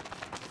you.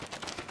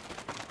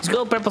 Let's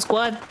go, Purple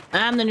Squad.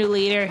 I'm the new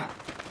leader.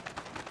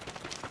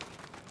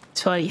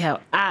 It's funny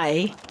how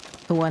I,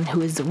 the one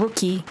who is the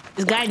rookie,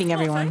 is guiding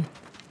everyone.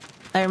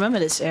 I remember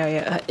this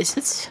area. Is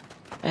it?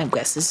 I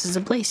guess this is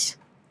the place.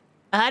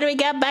 How do we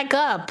get back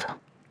up?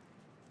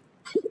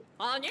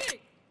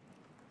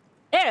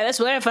 Yeah, that's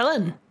where I fell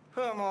in.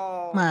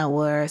 My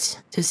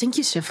words. To think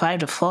you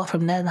survived a fall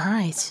from that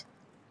height.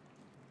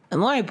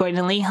 And more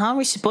importantly, how are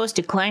we supposed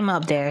to climb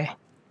up there?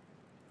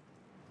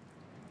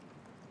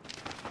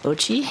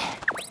 Ochi?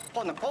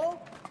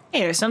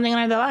 Hey, there's something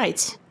under the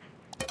lights.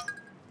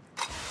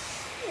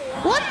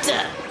 What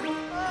the?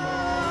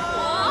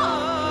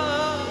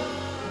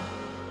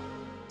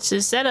 So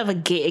instead of a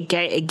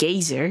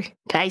geyser,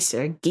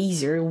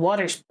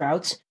 water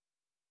spout,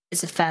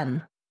 it's a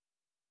fan.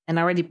 And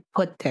already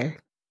put there.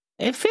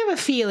 I have a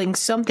feeling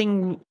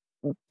something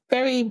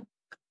very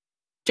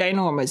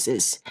ginormous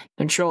is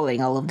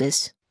controlling all of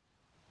this.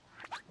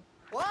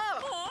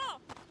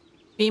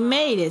 We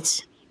made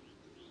it.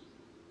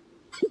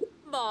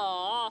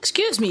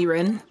 Excuse me,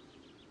 Rin.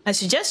 I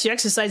suggest you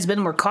exercise a bit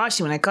more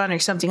caution when I encounter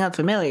something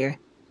unfamiliar.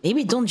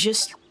 Maybe don't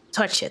just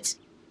touch it.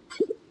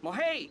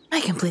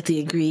 I completely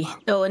agree.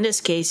 Though in this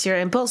case, you're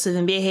impulsive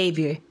in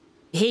behavior.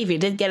 Behavior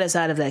did get us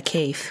out of that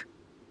cave.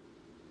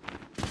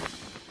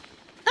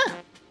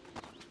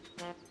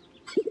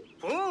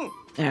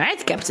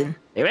 Alright, Captain.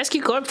 The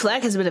Rescue Corps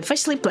flag has been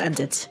officially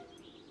planted.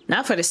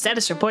 Now for the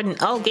status report on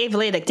all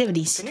cave-related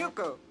activities.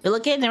 We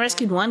located and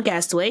rescued one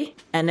castaway,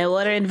 and no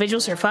other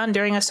individuals are found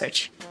during our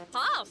search.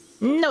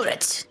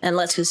 Noted. And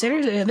let's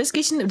consider the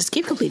investigation of this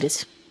cave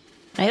completed.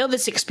 I hope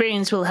this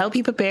experience will help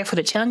you prepare for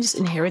the challenges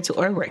inherent to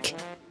our work.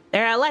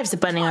 There are lives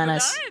depending on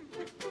us.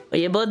 But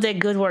you both did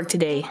good work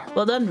today.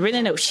 Well done, Rin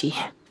and Oshi.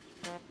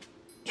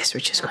 Guess we're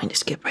just going to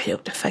skip right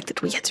over the fact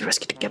that we had to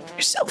rescue the captain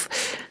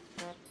yourself.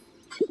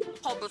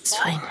 It's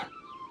fine.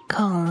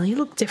 Carl, you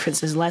look different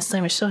since the last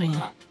time I saw you.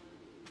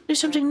 There's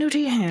something new to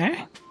your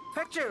hair?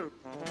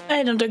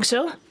 I don't think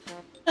so.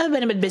 I've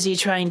been a bit busy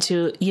trying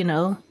to, you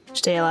know,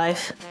 stay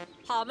alive.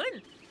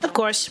 Of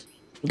course.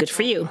 Good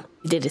for you.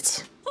 You did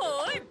it.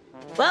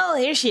 Well,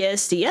 here she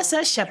is, the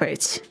SS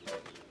Shepard.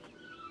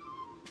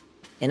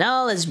 In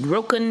all its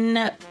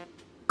broken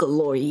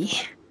glory.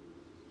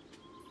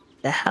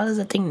 The hell is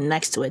that thing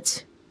next to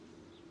it?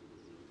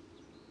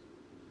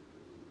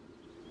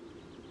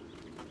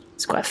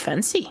 It's quite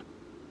fancy.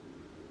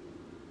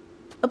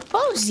 A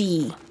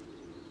posy.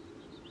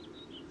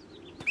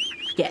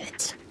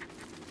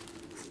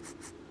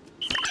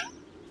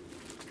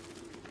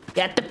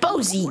 got the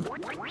posy.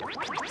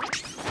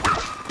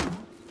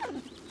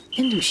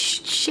 Didn't do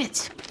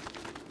shit.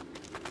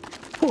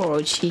 Poor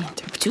Ochi.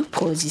 There are two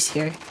posies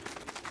here.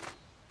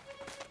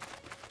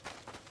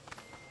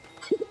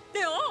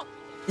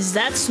 Is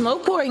that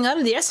smoke pouring out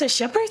of the SS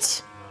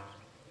Shepherds?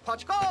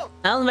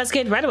 I'll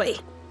investigate right away.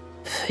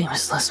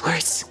 Famous last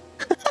words.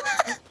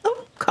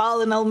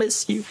 Colin, I'll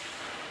miss you.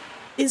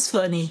 It's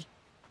funny.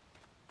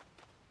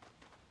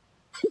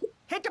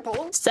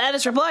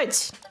 Status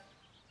reports.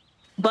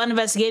 Upon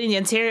investigating the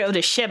interior of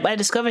the ship, I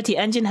discovered the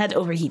engine had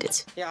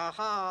overheated.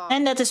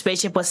 And that the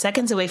spaceship was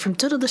seconds away from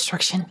total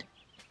destruction.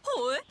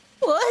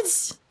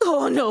 What?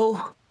 Oh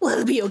no. Will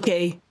it be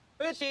okay?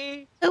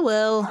 Oh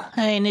well,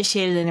 I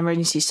initiated an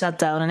emergency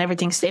shutdown and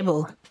everything's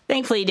stable.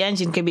 Thankfully, the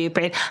engine can be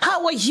repaired.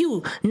 How are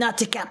you not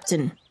the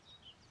captain?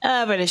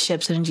 However, the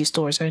ship's energy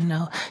stores are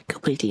now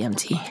completely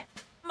empty.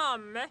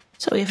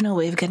 So we have no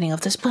way of getting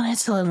off this planet,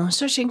 still alone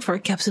searching for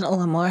Captain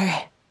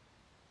Olamore.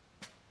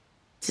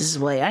 This is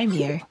why I'm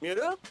here.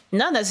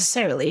 Not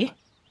necessarily.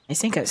 I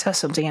think I saw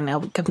something in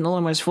Captain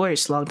Olamore's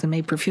voice log that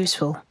may prove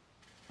useful.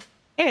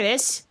 Here it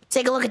is.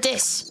 Take a look at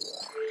this.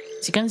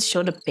 Is he going to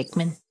show the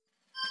Pikmin?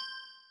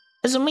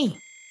 This is me.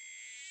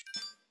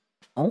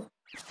 Oh.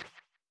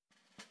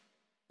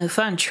 I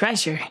found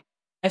treasure.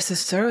 After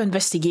thorough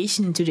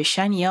investigation into the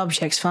shiny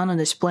objects found on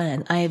this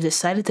planet, I have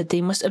decided that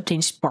they must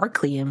obtain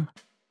sparklium.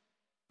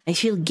 I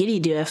feel giddy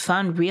to have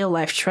found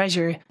real-life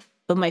treasure,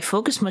 but my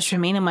focus must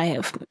remain on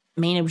my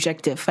main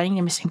objective, finding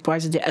the missing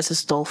parts of the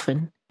SS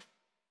Dolphin.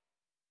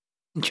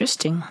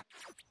 Interesting.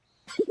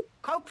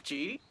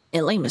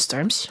 In layman's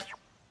terms,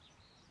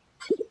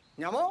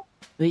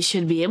 we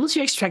should be able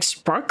to extract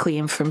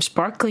sparklium from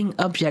sparkling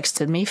objects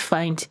that they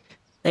find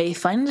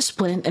on this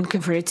planet and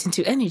convert it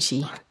into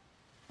energy.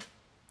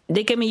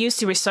 They can be used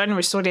to restart and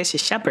restore the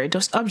SS Shepherd.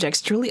 Those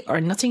objects truly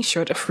are nothing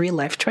short of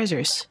real-life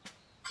treasures.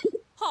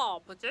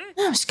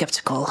 I'm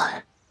skeptical.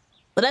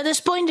 But at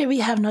this point, we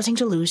have nothing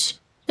to lose.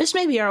 This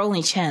may be our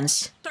only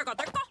chance.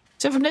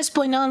 So from this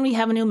point on, we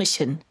have a new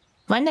mission.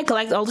 Find and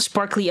collect all the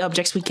sparkly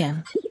objects we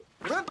can.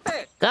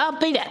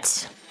 Copy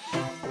that.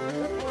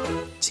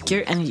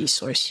 Secure energy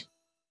source.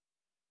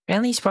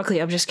 Apparently,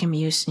 sparkly objects can be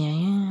used.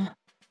 Yeah.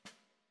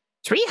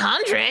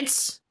 300?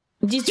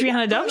 These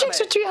 300 objects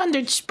or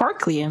 300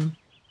 sparklium?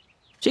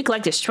 So we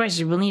collect this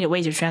treasure, we'll need a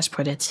way to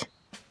transport it.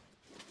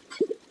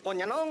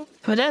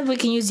 For that, we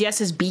can use the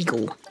SS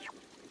Beagle.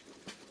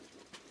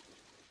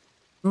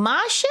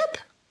 My ship?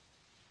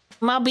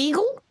 My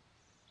Beagle?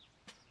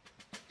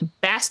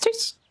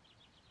 Bastards?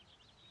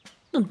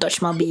 Don't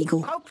touch my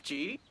Beagle.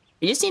 You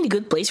just need a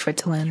good place for it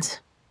to land.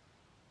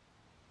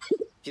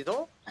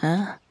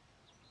 Huh?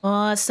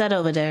 What's that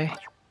over there?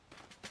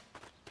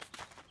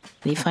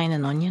 Did you find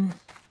an onion?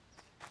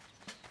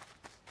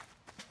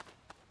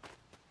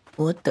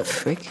 What the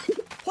frick?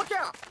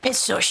 It's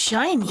so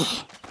shiny!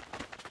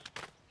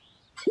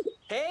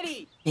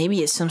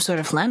 Maybe it's some sort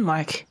of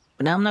landmark,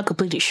 but I'm not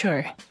completely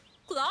sure.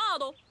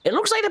 It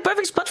looks like the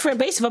perfect spot for a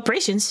base of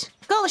operations.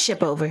 Call the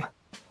ship over.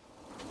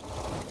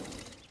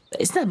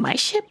 Isn't that my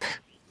ship?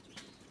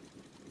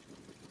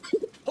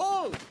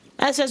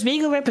 SS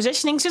Beagle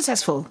repositioning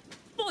successful.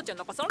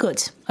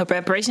 Good. Our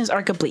preparations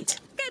are complete.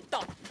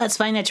 Let's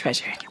find that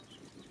treasure.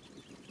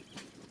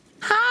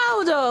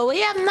 How though?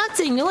 We have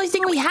nothing. The only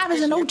thing we have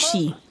is an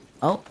Ochi.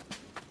 Oh.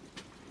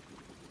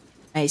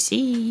 I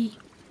see.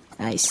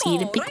 I see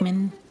the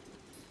Pikmin.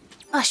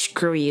 Ah,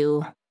 screw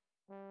you.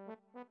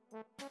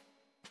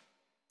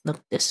 Look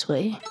this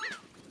way.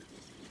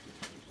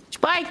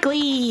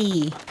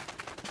 Sparkly!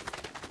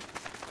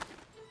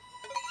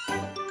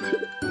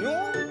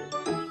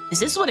 Is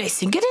this what I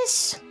think it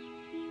is?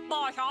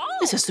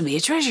 This has to be a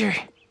treasure.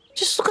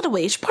 Just look at the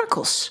way it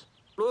sparkles.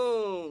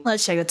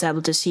 Let's check the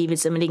tablet to see if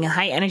it's emitting a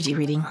high energy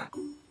reading.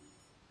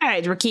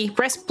 Alright, Rookie,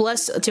 press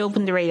plus to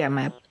open the radar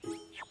map.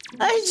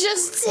 I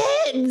just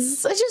did!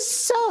 I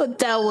just saw it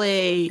that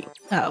way.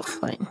 Oh,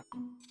 fine.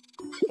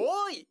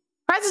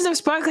 Presence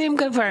of sparklium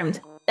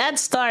confirmed. That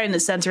star in the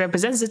center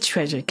represents the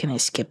treasure. Can I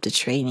skip the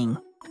training?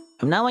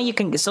 From now on, you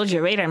can consult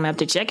your radar map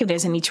to check if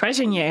there's any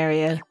treasure in your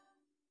area.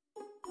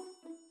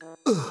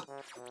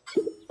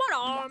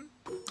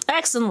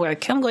 Excellent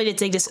work. I'm going to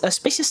take this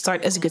auspicious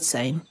start as a good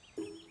sign.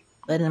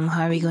 But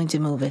how are we going to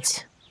move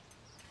it?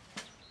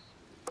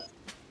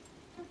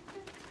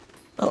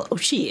 Oh,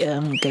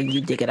 can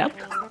you dig it up?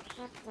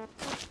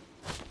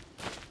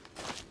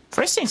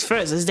 First things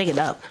first, let's dig it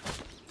up.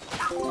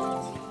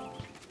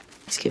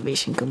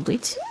 Excavation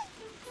complete.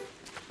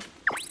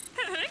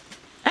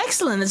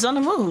 Excellent, it's on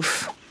the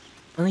move.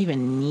 I don't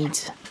even need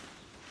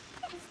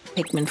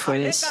Pikmin for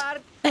this.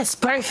 That's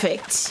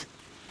perfect.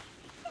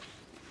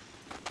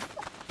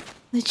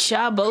 The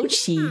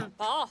Chabochi.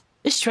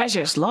 This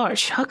treasure is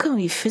large. How can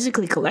we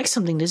physically collect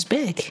something this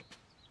big?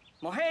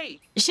 The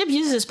ship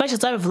uses a special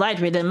type of light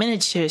ray that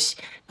miniatures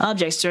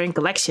objects during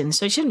collection,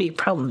 so it shouldn't be a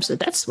problem. So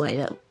that's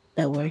why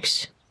that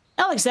works.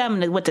 I'll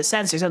examine it with the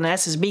sensors on the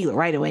SS Beagle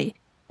right away.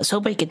 Let's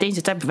hope it contains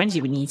the type of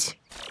energy we need.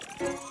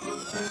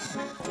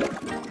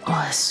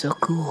 Oh, that's so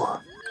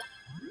cool.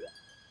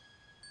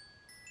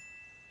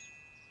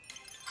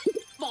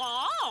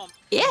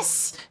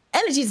 Yes!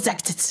 Energy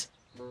detected!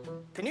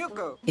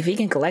 If we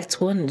can collect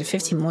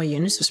 250 more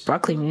units of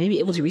sparkling, we may be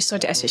able to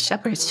restart the SS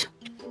Shepherd.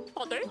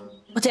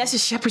 But the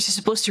SS Shepherds is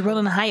supposed to run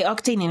on high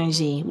octane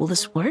energy. Will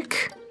this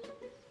work?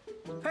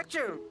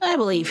 I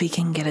believe we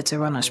can get it to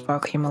run on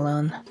sparkling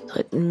alone.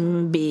 It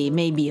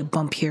may be a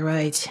bumpy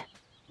ride.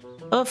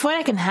 But before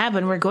that can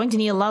happen, we're going to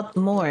need a lot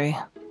more.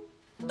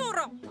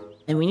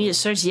 And we need to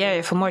search the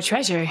area for more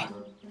treasure.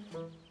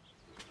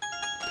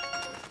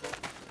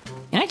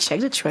 Can I check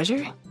the treasure?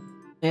 Do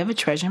we have a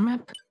treasure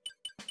map?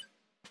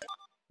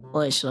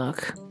 Voyage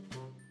log.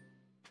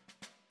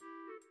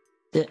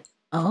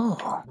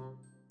 Oh.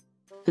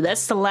 So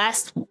that's the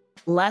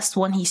last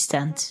one he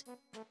sent.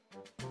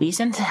 Please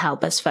send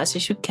help as fast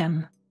as you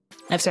can.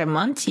 After a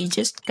month, he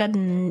just got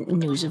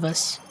news of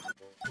us.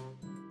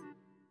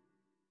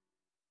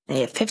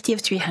 They have 50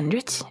 of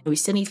 300. We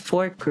still need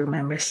 4 crew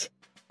members.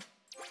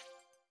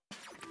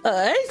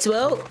 Alright,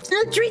 well,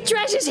 there are 3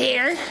 treasures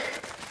here.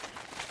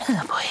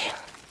 Oh boy.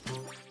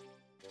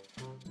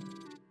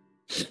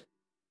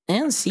 I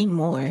don't see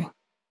more.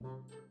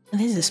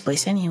 What is this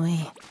place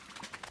anyway?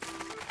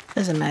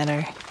 Doesn't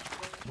matter.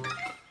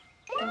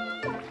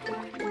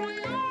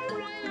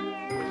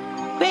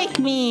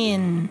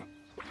 Pikmin!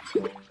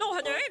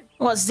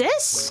 What's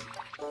this?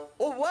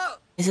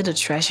 Is it a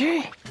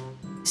treasure?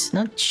 It's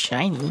not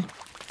shiny.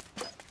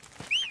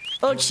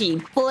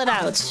 Ochi, pull it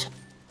out.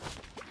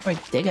 Or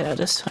dig it out,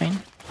 that's fine.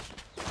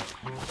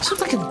 This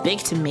looks like a big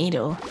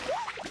tomato.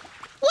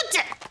 What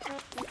the?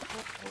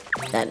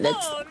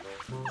 That's...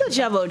 Good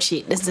job,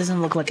 Ochi. This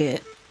doesn't look like a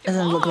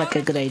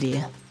good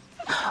idea.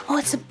 Oh,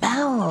 it's a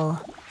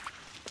bell.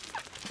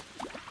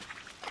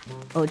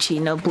 Ochi,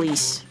 no,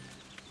 please.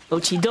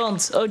 Ochi, don't.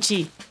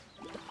 Ochi.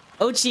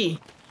 Ochi.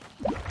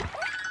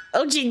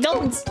 Ochi,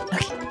 don't.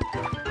 Okay.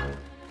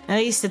 At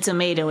least the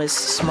tomato is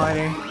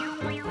smarter.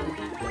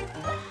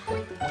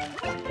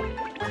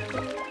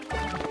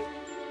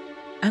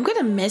 I'm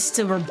gonna miss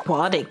the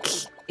robotic,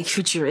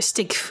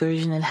 futuristic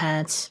version it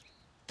had.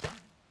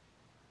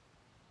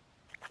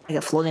 Like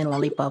a floating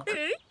lollipop.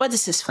 But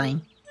this is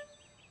fine.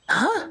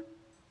 Huh?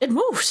 It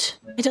moves.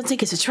 I don't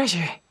think it's a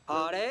treasure.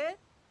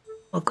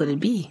 What could it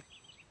be?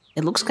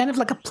 It looks kind of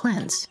like a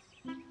plant.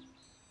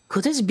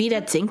 Could this be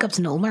that thing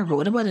Captain Olmar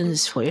wrote about in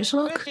his voyage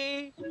log?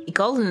 He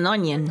called it an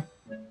onion.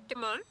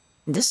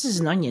 This is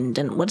an onion,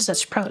 then what is that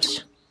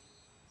sprout?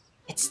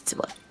 It's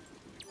what?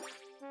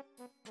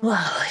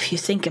 Well, if you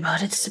think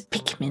about it, it's a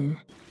Pikmin.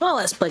 Well,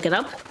 let's pick it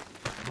up.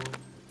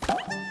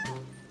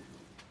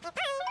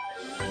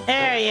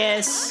 There he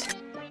is!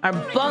 Our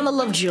bundle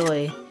of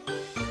joy.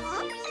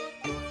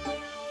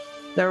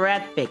 The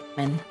rat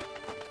Pikmin.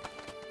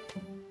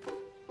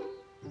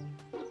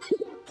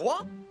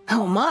 What?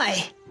 Oh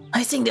my!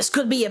 I think this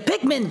could be a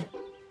Pikmin!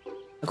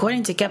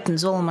 According to Captain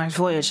Zolmar's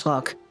voyage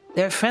log,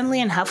 they're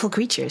friendly and helpful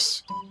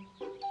creatures.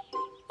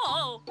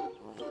 Oh.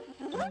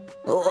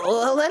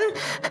 Well then,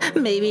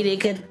 maybe they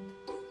could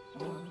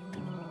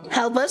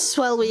help us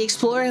while we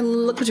explore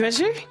and look for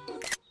treasure?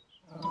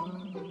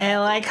 I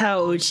like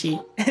how Uchi,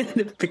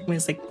 the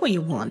Pikmin's like, what do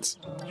you want?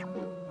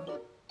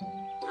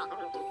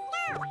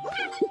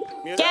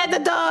 Get the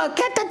dog!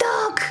 Get the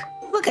dog!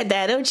 Look at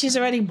that, Uchi's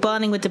already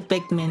bonding with the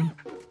Pikmin.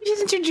 You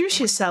should introduce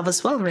yourself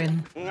as well,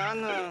 Rin.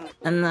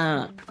 And,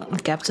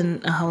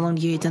 Captain, how long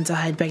do you intend to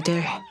hide back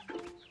there?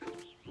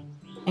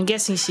 I'm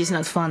guessing she's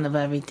not fond of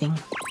everything.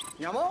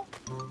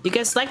 You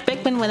guys like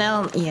Pikmin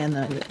without... Yeah,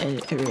 no, I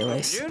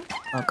realized.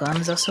 Welcome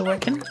is also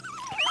working.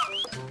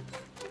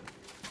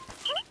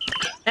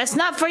 That's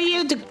not for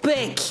you to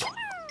pick!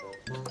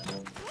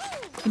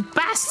 You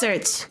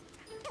bastards!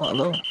 Oh,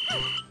 hello.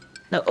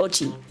 No,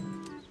 Ochi.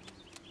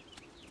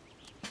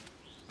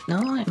 No,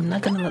 I'm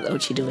not gonna let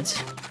Ochi do it.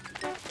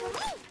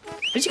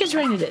 What you guys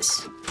trying to do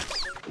this?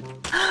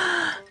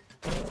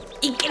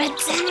 He can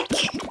attack!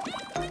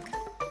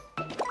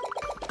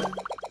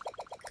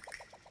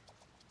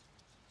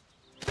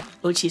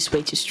 Ochi's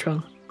way too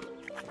strong.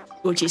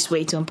 Ochi's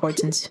way too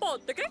important.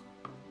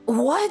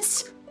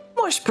 What?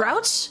 More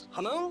sprouts?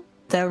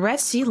 The red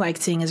sea-like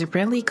thing is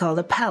apparently called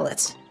a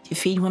pallet. If you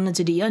feed one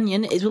into the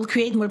onion, it will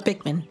create more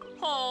Pikmin.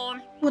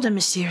 What a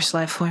mysterious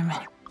life form.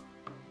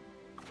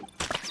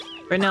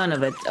 For none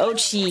of it.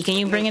 Ochi, can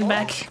you bring it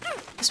back?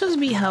 This must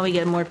be how we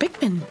get more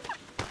Pikmin.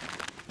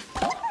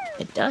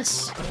 It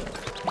does.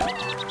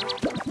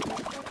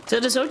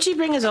 So does Ochi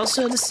bring us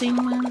also the same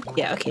one?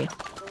 Yeah, okay.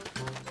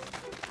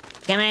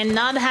 Can I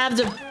not have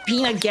the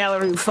peanut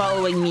gallery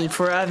following me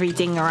for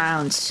everything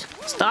around?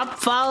 Stop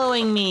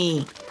following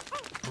me!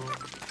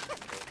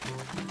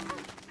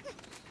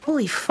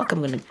 Holy fuck,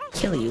 I'm gonna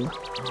kill you.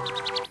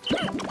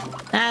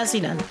 Nicely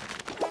done.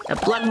 A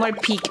plug more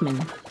Pikmin.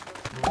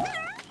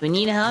 We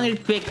need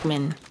 100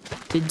 Pikmin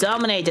to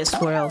dominate this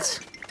world.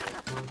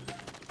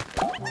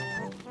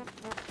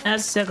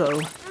 Let's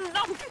go.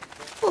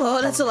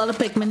 Oh, that's a lot of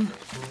Pikmin.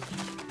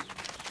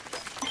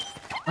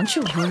 Don't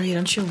you worry,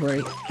 don't you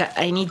worry.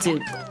 I need to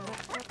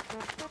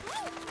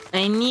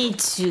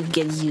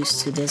get used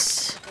to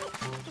this.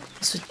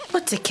 So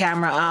put the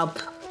camera up.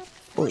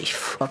 Holy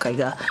fuck, I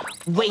got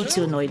way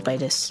too annoyed by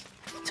this.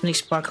 Something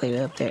sparkly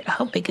up there.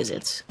 How big is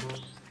it?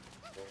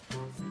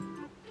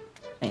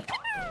 Wait.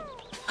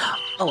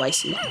 Oh, I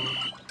see.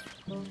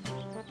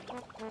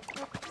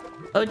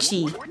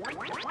 Ochi.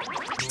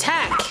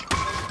 Attack!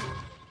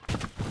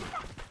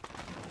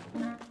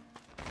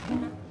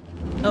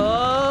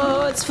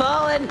 Oh, it's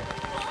falling!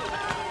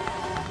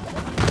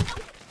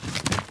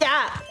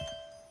 Yeah!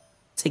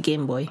 It's a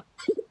Game Boy.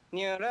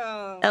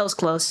 That was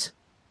close.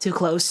 Too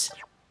close.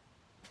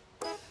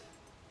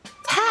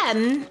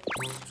 10?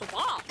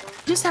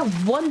 Just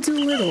have one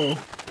too little.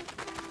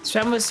 So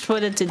I must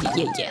put it to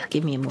the... Yeah,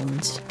 give me a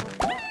moment.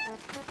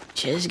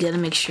 Just gotta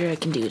make sure I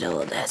can do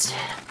all of that.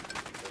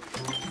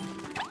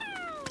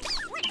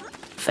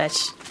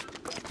 Fetch.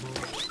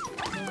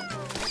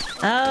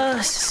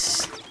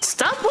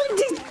 Stop putting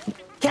the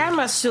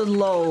camera so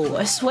low.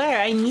 I swear,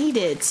 I need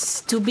it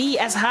to be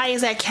as high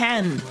as I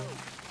can.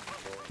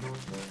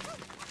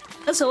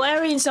 That's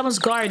hilarious in someone's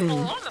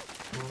garden.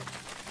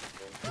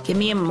 Give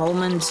me a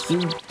moment,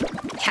 you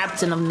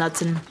captain of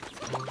nothing.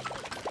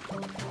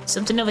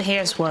 Something over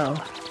here as well.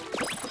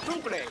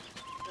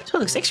 This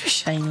one looks extra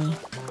shiny.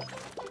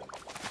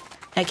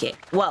 Okay,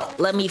 well,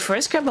 let me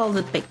first grab all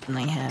the Pikmin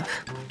I have.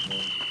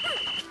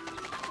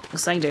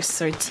 Looks like there's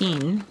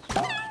 13.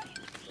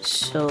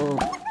 So,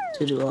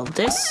 to do all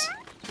this.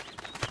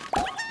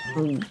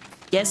 I'm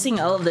guessing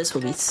all of this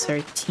will be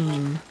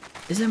 13.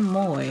 Is there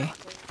more?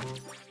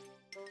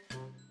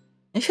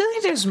 I feel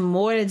like there's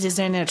more that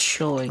they're not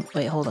showing.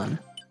 Wait, hold on.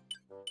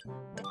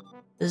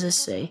 What does this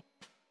say?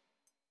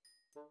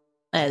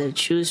 I have to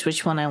choose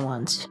which one I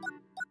want.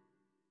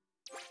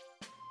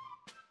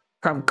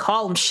 From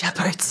Calm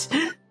Shepherds.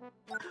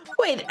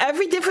 Wait,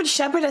 every different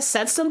shepherd has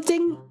said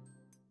something?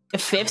 The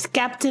 5th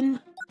captain?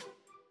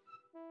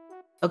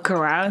 Look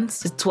around.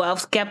 The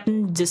 12th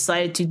captain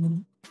decided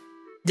to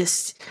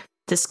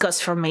discuss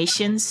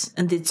formations.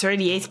 And the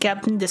 38th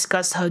captain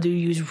discussed how to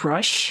use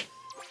rush.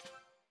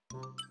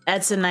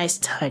 That's a nice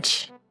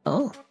touch.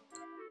 Oh.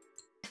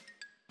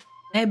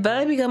 I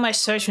barely began my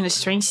search when a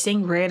strange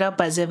thing reared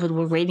up as if it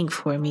were waiting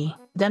for me.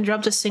 Then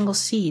dropped a single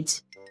seed.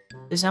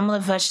 There's a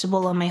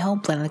vegetable on my home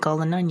planet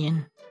called an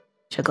onion.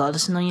 Should I call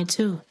this an onion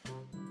too?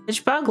 The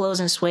sprout glows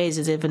and sways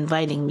as if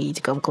inviting me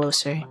to come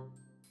closer.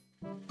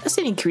 A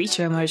sitting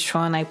creature emerged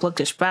from and I plucked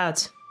a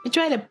sprout. I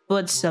tried to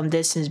put some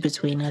distance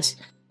between us,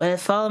 but it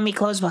followed me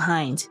close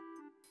behind.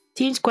 It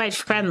seems quite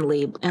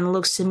friendly and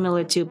looks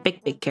similar to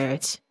Pikmin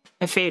carrots.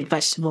 My favorite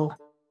vegetable.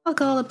 I'll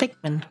call it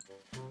Pikmin.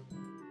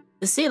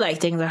 The seed-like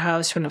thing that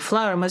housed from the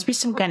flower must be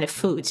some kind of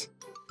food.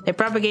 It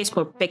propagates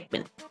more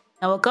Pikmin.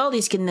 I will call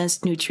these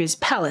condensed nutrients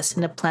pellets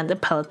and the plant the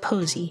pellet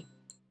posy.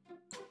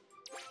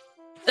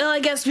 Well, I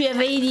guess we have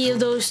 80 of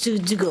those to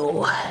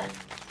go.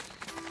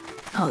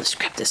 I'll just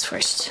grab this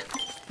first.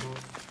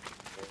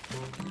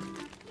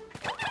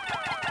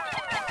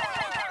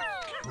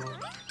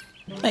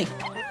 Hey,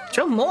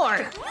 throw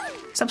more!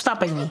 Stop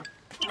stopping me.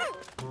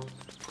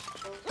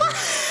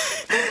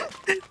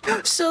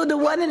 So the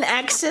one in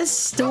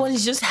access, the one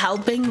who's just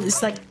helping,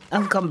 is like,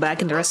 I'll come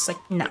back, and the rest is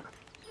like, no.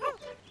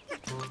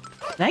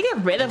 Can I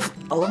get rid of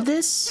all of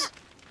this?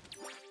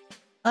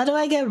 How do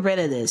I get rid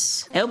of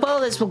this? I hope all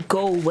of this will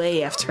go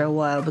away after a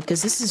while,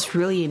 because this is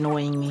really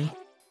annoying me.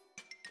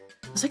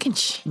 Unless I can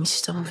change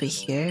stuff over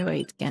here.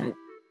 Wait, I don't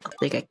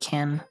think I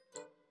can.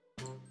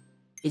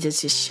 It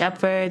is just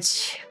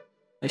shepherds,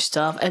 or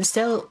stuff, and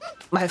still,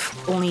 I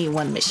have only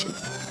one mission.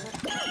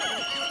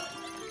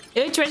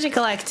 New treasure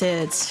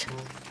collected.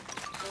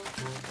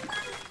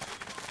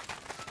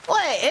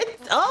 Wait,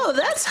 oh,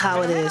 that's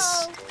how it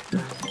is.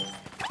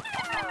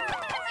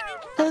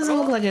 Doesn't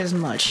look like there's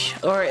much.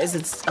 Or is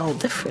it all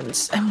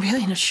different? I'm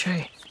really not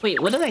sure.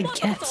 Wait, what did I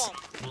get?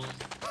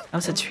 Oh,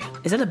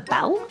 is that a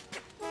bell?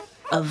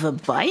 Of a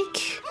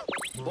bike?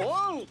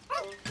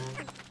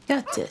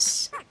 Got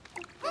this.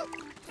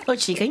 Oh,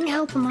 Chi, can you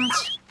help him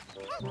out?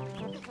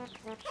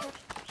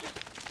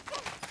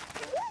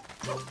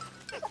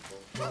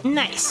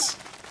 Nice.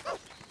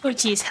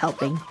 Ochi is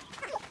helping.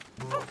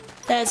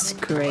 That's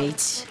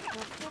great.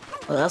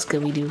 What else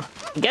can we do?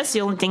 I guess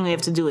the only thing we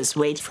have to do is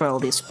wait for all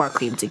this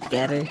sparkling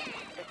together.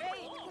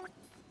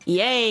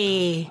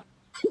 Yay!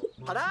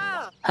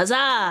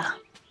 Huzzah!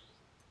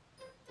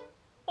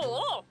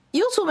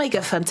 You also make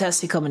a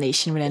fantastic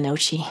combination with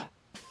Anochi.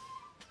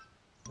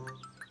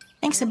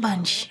 Thanks a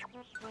bunch.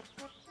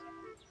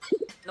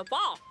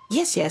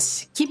 Yes,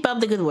 yes. Keep up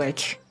the good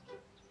work.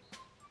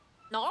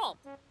 No.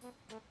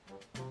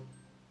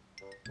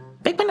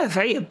 Pikmin are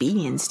very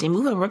obedient. They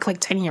move and work like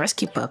tiny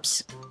rescue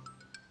pups.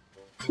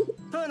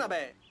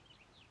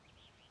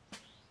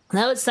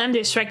 Now it's time to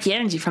extract the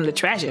energy from the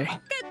treasure.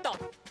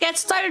 Get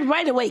started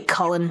right away,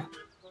 Colin.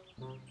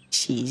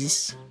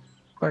 Jeez.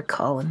 Poor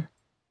Colin.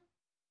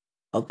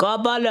 A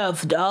couple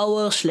of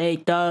hours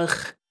later.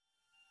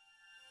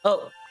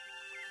 Oh.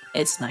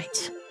 It's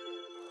night.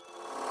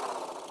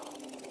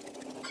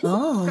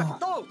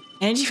 Oh.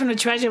 Energy from the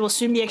treasure will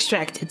soon be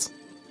extracted.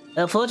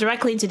 It'll flow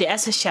directly into the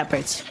SS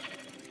Shepherd.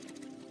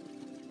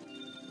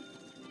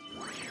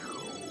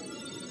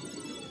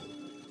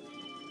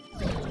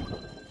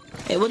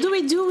 Hey, what do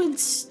we do with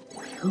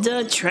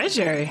the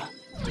treasure.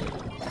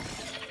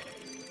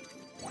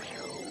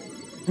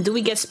 Do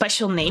we get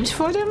special names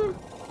for them?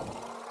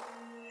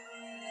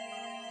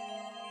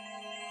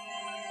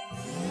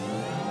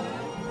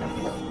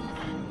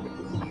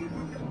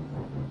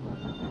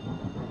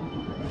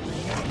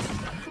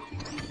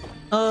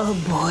 Oh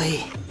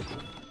boy.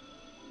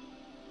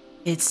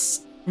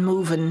 It's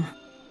moving.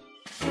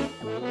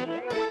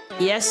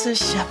 Yes, the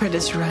shepherd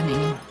is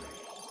running.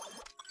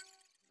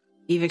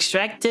 We've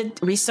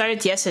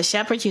restarted Yes, the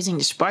shepherd using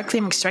the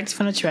sparkling extracted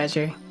from the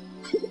treasure.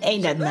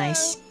 Ain't that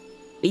nice?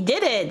 We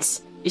did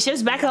it! The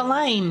ship's back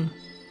online.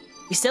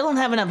 We still don't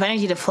have enough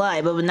energy to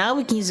fly, but now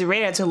we can use the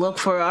radar to look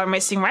for our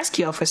missing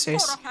rescue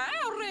officers.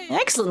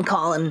 Excellent,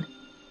 Colin.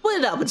 Put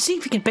it up and see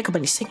if we can pick up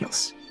any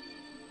signals.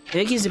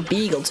 We can use the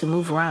beagle to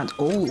move around.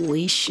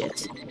 Holy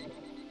shit.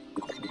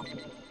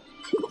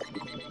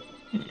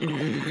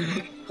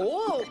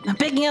 I'm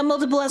picking up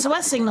multiple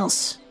SOS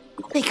signals.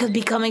 They could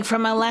be coming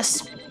from our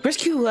last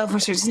rescue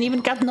officers and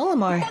even Captain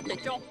Olimar.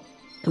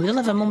 We don't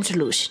have a moment to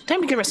lose.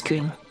 Time to get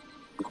rescuing.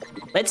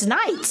 It's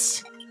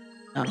night!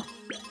 Oh.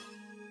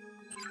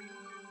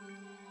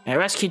 I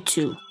rescued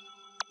 2.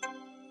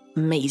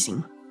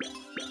 Amazing.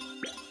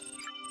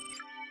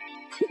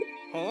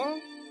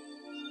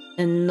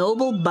 A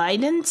noble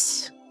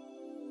bident?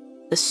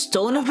 The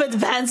stone of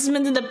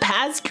advancement in the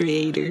path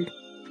creator.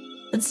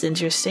 That's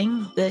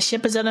interesting. The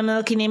ship is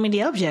automatically naming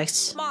the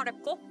objects.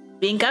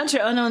 We encounter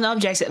unknown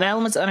objects and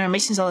elements on our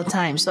missions all the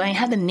time, so I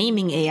had the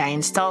naming AI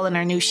installed in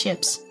our new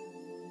ships.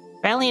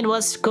 Apparently it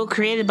was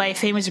co-created by a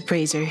famous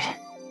appraiser.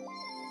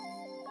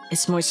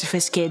 It's more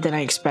sophisticated than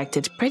I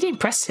expected. Pretty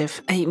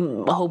impressive. I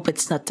hope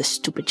it's not the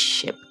stupid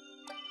ship.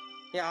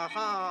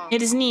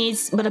 It is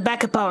neat, but a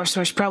backup power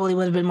source probably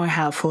would have been more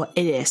helpful.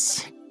 It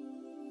is.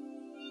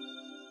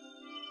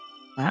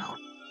 Wow.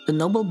 The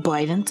noble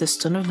bident, the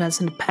stone of events,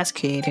 and the path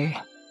creator.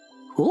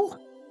 Cool.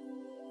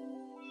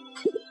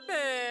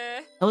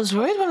 I was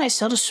worried when I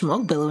saw the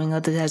smoke billowing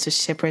out the desert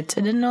shipwreck.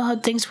 I didn't know how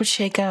things would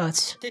shake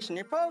out.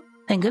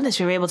 Thank goodness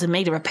we were able to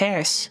make the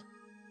repairs.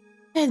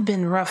 I had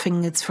been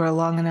roughing it for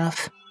long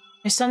enough.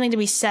 There's something to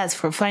be said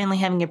for finally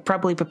having a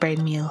properly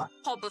prepared meal.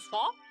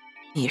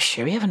 You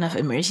sure we have enough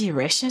emergency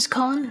rations,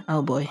 Colin?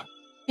 Oh boy.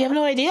 We have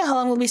no idea how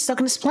long we'll be stuck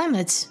on this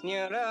planet.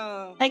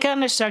 I got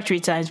understruck 3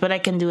 times, but I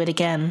can do it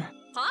again.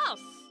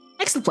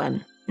 Excellent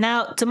plan.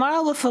 Now,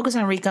 tomorrow we'll focus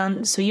on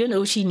recon, so you and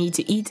Uchi need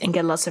to eat and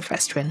get lots of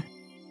rest, Rin.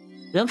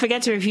 Don't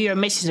forget to review your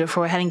missions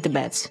before heading to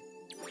bed.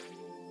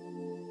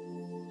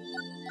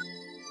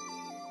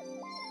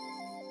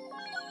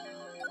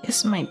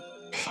 Guess my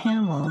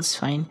panel is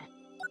fine.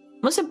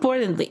 Most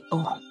importantly,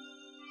 oh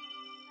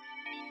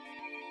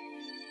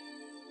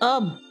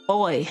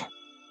boy,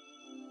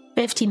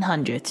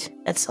 1,500.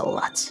 That's a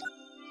lot.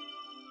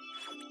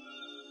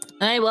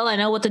 Alright, well, I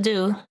know what to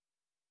do.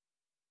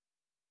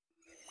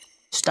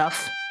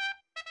 Stuff.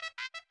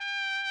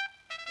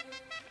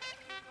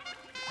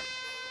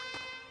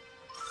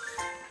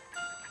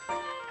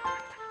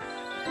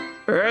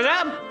 What's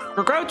up,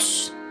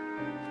 recruits?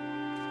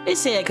 They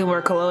say I can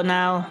work alone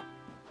now.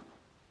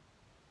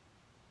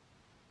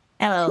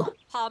 Hello.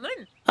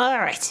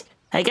 Alright,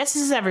 I guess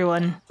this is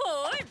everyone.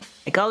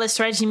 I call this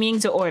strategy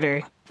meeting to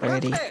order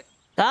already.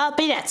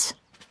 Copy that.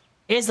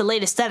 Here's the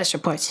latest status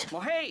report.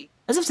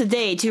 As of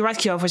today, 2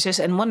 rescue officers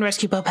and 1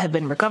 rescue pup have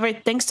been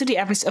recovered thanks to the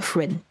efforts of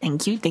Rin.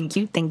 Thank you, thank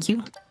you, thank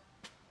you.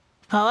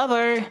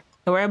 However,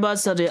 the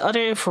whereabouts of the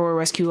other 4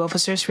 rescue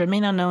officers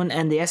remain unknown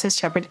and the SS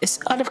Shepherd is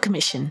out of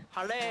commission.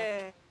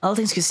 All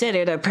things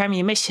considered, our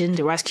primary mission,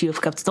 the rescue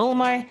of Captain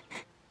Olmar,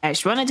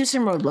 has run into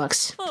some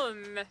roadblocks.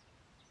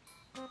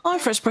 Our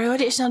first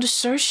priority is now the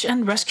search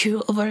and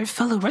rescue of our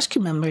fellow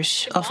rescue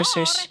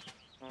officers.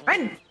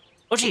 Ren!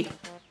 Ochi!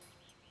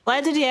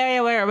 Fly to the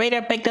area where our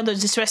radar picked up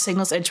those distress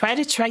signals and try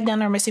to track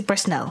down our missing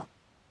personnel.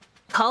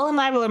 Call and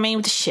I will remain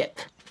with the ship.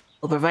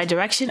 We'll provide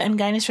direction and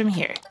guidance from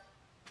here.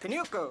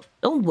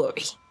 Don't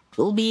worry.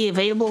 We'll be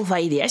available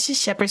via the SS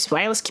Shepherd's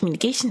wireless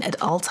communication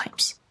at all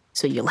times,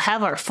 so you'll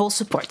have our full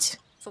support.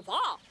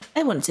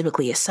 I wouldn't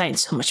typically assign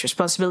so much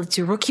responsibility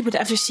to Rookie, but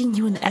after seeing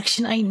you in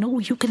action, I know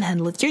you can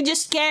handle it. You're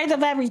just scared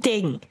of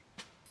everything.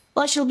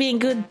 Plus, you'll be in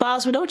good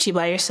pals with Ochi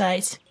by your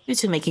side. You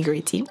two make a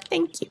great team.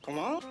 Thank you.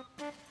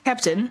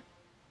 Captain,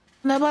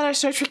 how about our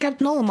search for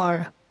Captain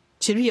Olimar?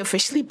 Should we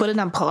officially put it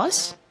on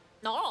pause?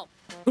 No.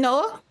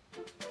 No?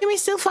 Can we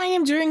still find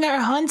him during our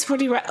hunt for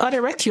the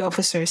other rescue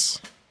officers?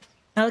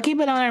 I'll keep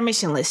it on our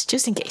mission list,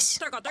 just in case.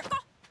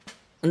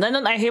 And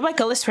then I hereby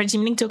call this strategy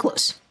meeting to a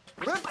close.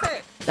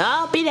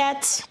 Copy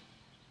that.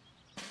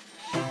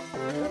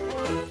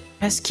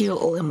 Rescue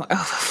Olimar. Oh,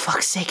 for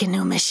fuck's sake, a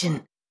new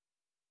mission.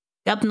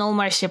 Captain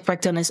Olimar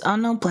shipwrecked on his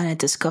unknown planet.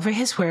 Discover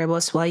his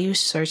whereabouts while you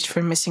search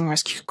for missing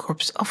rescue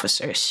corps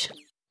officers.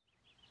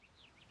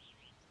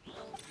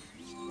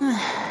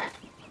 I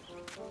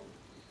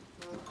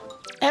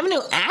have a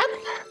new app?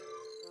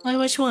 Why,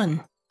 which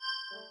one?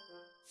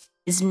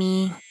 Is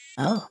me.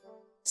 Oh,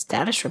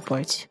 status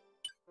report.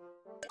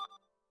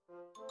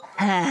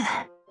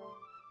 Ha.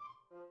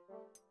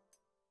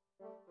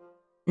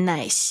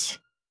 Nice.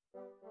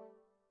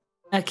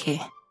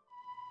 Okay.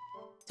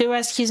 2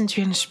 rescues and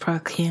 300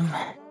 sparklium.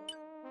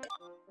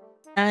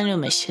 And a new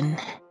mission.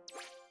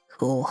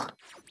 Cool.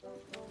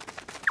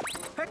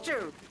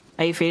 Picture.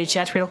 Are you free to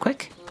chat real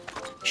quick?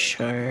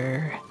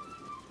 Sure.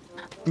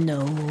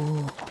 No.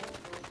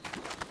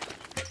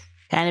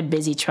 Kinda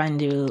busy trying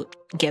to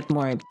get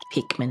more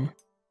Pikmin.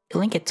 You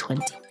only get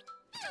 20.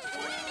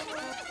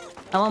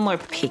 I want more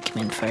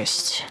Pikmin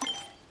first.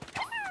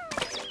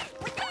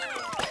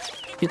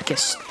 You can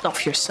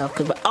stuff yourself.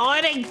 Oh,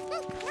 they...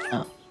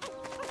 Oh.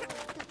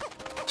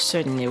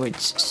 Certainly would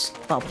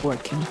stop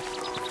working.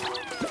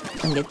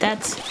 Go and get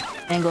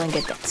that. And go and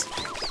get that.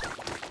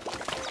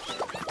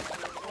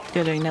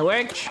 They're doing that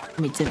work.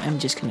 I'm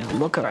just gonna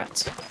look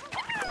around.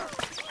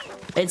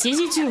 It's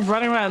easy to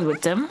run around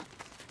with them.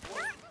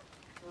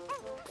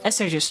 As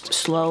they're just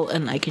slow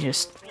and I can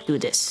just do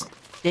this.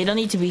 They don't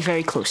need to be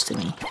very close to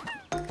me.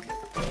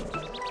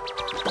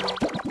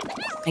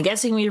 I'm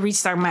guessing we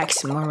reached our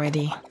maximum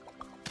already.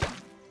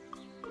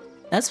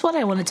 That's what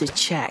I wanted to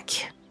check.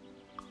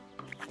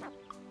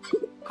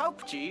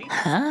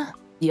 Huh?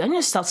 The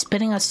onion stopped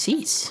spitting out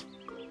seeds.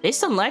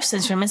 Based on life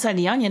sense from inside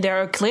the onion,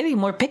 there are clearly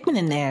more Pikmin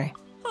in there.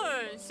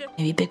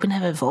 Maybe Pikmin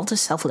have evolved to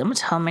self-limit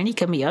how many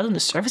can be out on the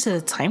surface at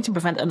a time to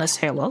prevent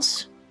unnecessary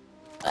loss?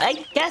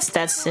 I guess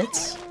that's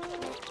it.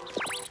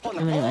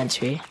 New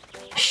entry.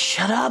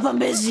 Shut up, I'm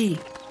busy!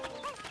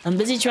 I'm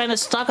busy trying to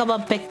talk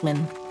about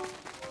Pikmin.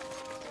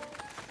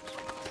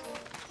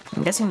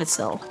 I'm guessing that's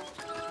all.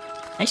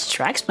 Nice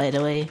tracks, by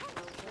the way.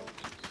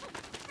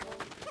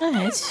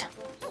 Alright.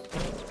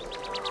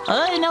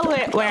 Oh, I know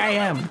where I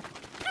am.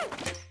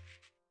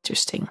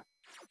 Interesting.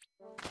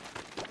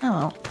 Oh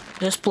well.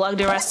 Just plug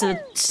the rest of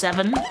the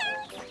 7.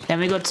 Then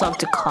we go talk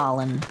to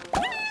Colin.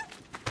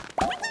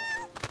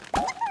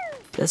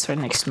 That's our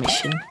next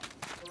mission.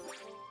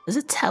 What does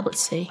the tablet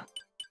say?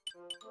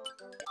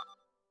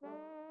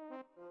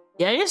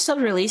 Yeah, I just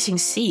stopped releasing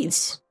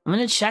seeds. I'm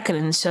gonna check it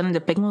and suddenly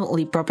the Pikmin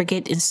will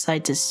propagate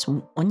inside this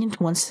onion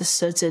once the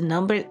certain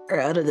number are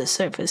out of the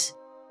surface.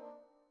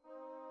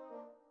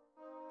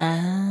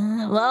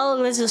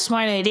 Well, that's a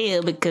smart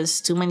idea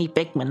because too many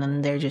Pikmin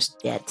and they're just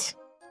dead.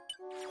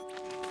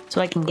 So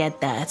I can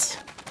get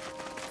that.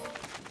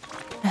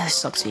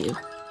 It's up to you.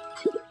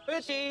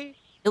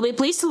 You'll be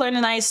pleased to learn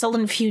that I installed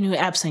a few new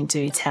apps onto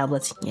your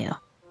tablet. Yeah.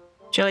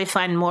 Surely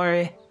find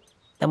more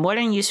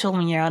than useful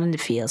when you're out in the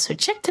field, so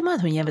check them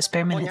out when you have a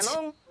spare minute.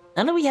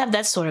 Now that we have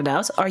that sorted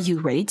out, are you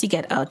ready to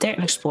get out there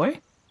and explore?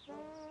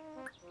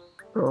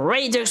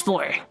 Ready to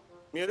explore.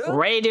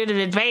 Ready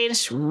to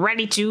advance,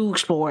 ready to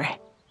explore.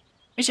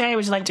 Which area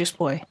would you like to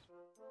explore?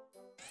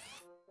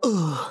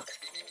 Ugh.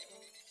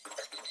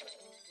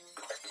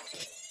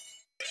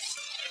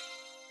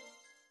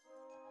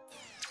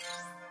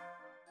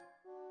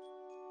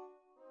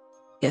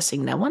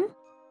 Guessing that one?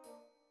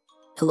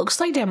 It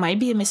looks like there might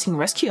be a missing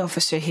rescue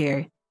officer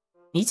here.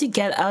 Need to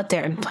get out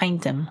there and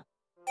find them.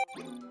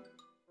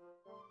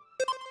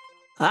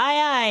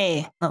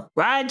 Aye aye! Oh,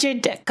 roger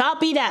that.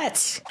 Copy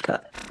that!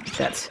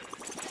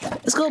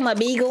 Let's go, my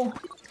beagle.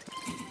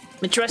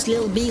 My trusty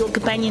little beagle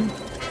companion.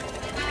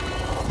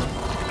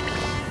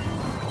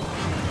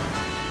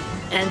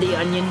 And the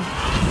onion.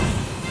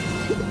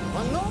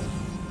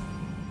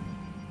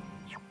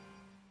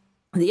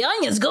 The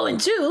onion's going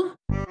too!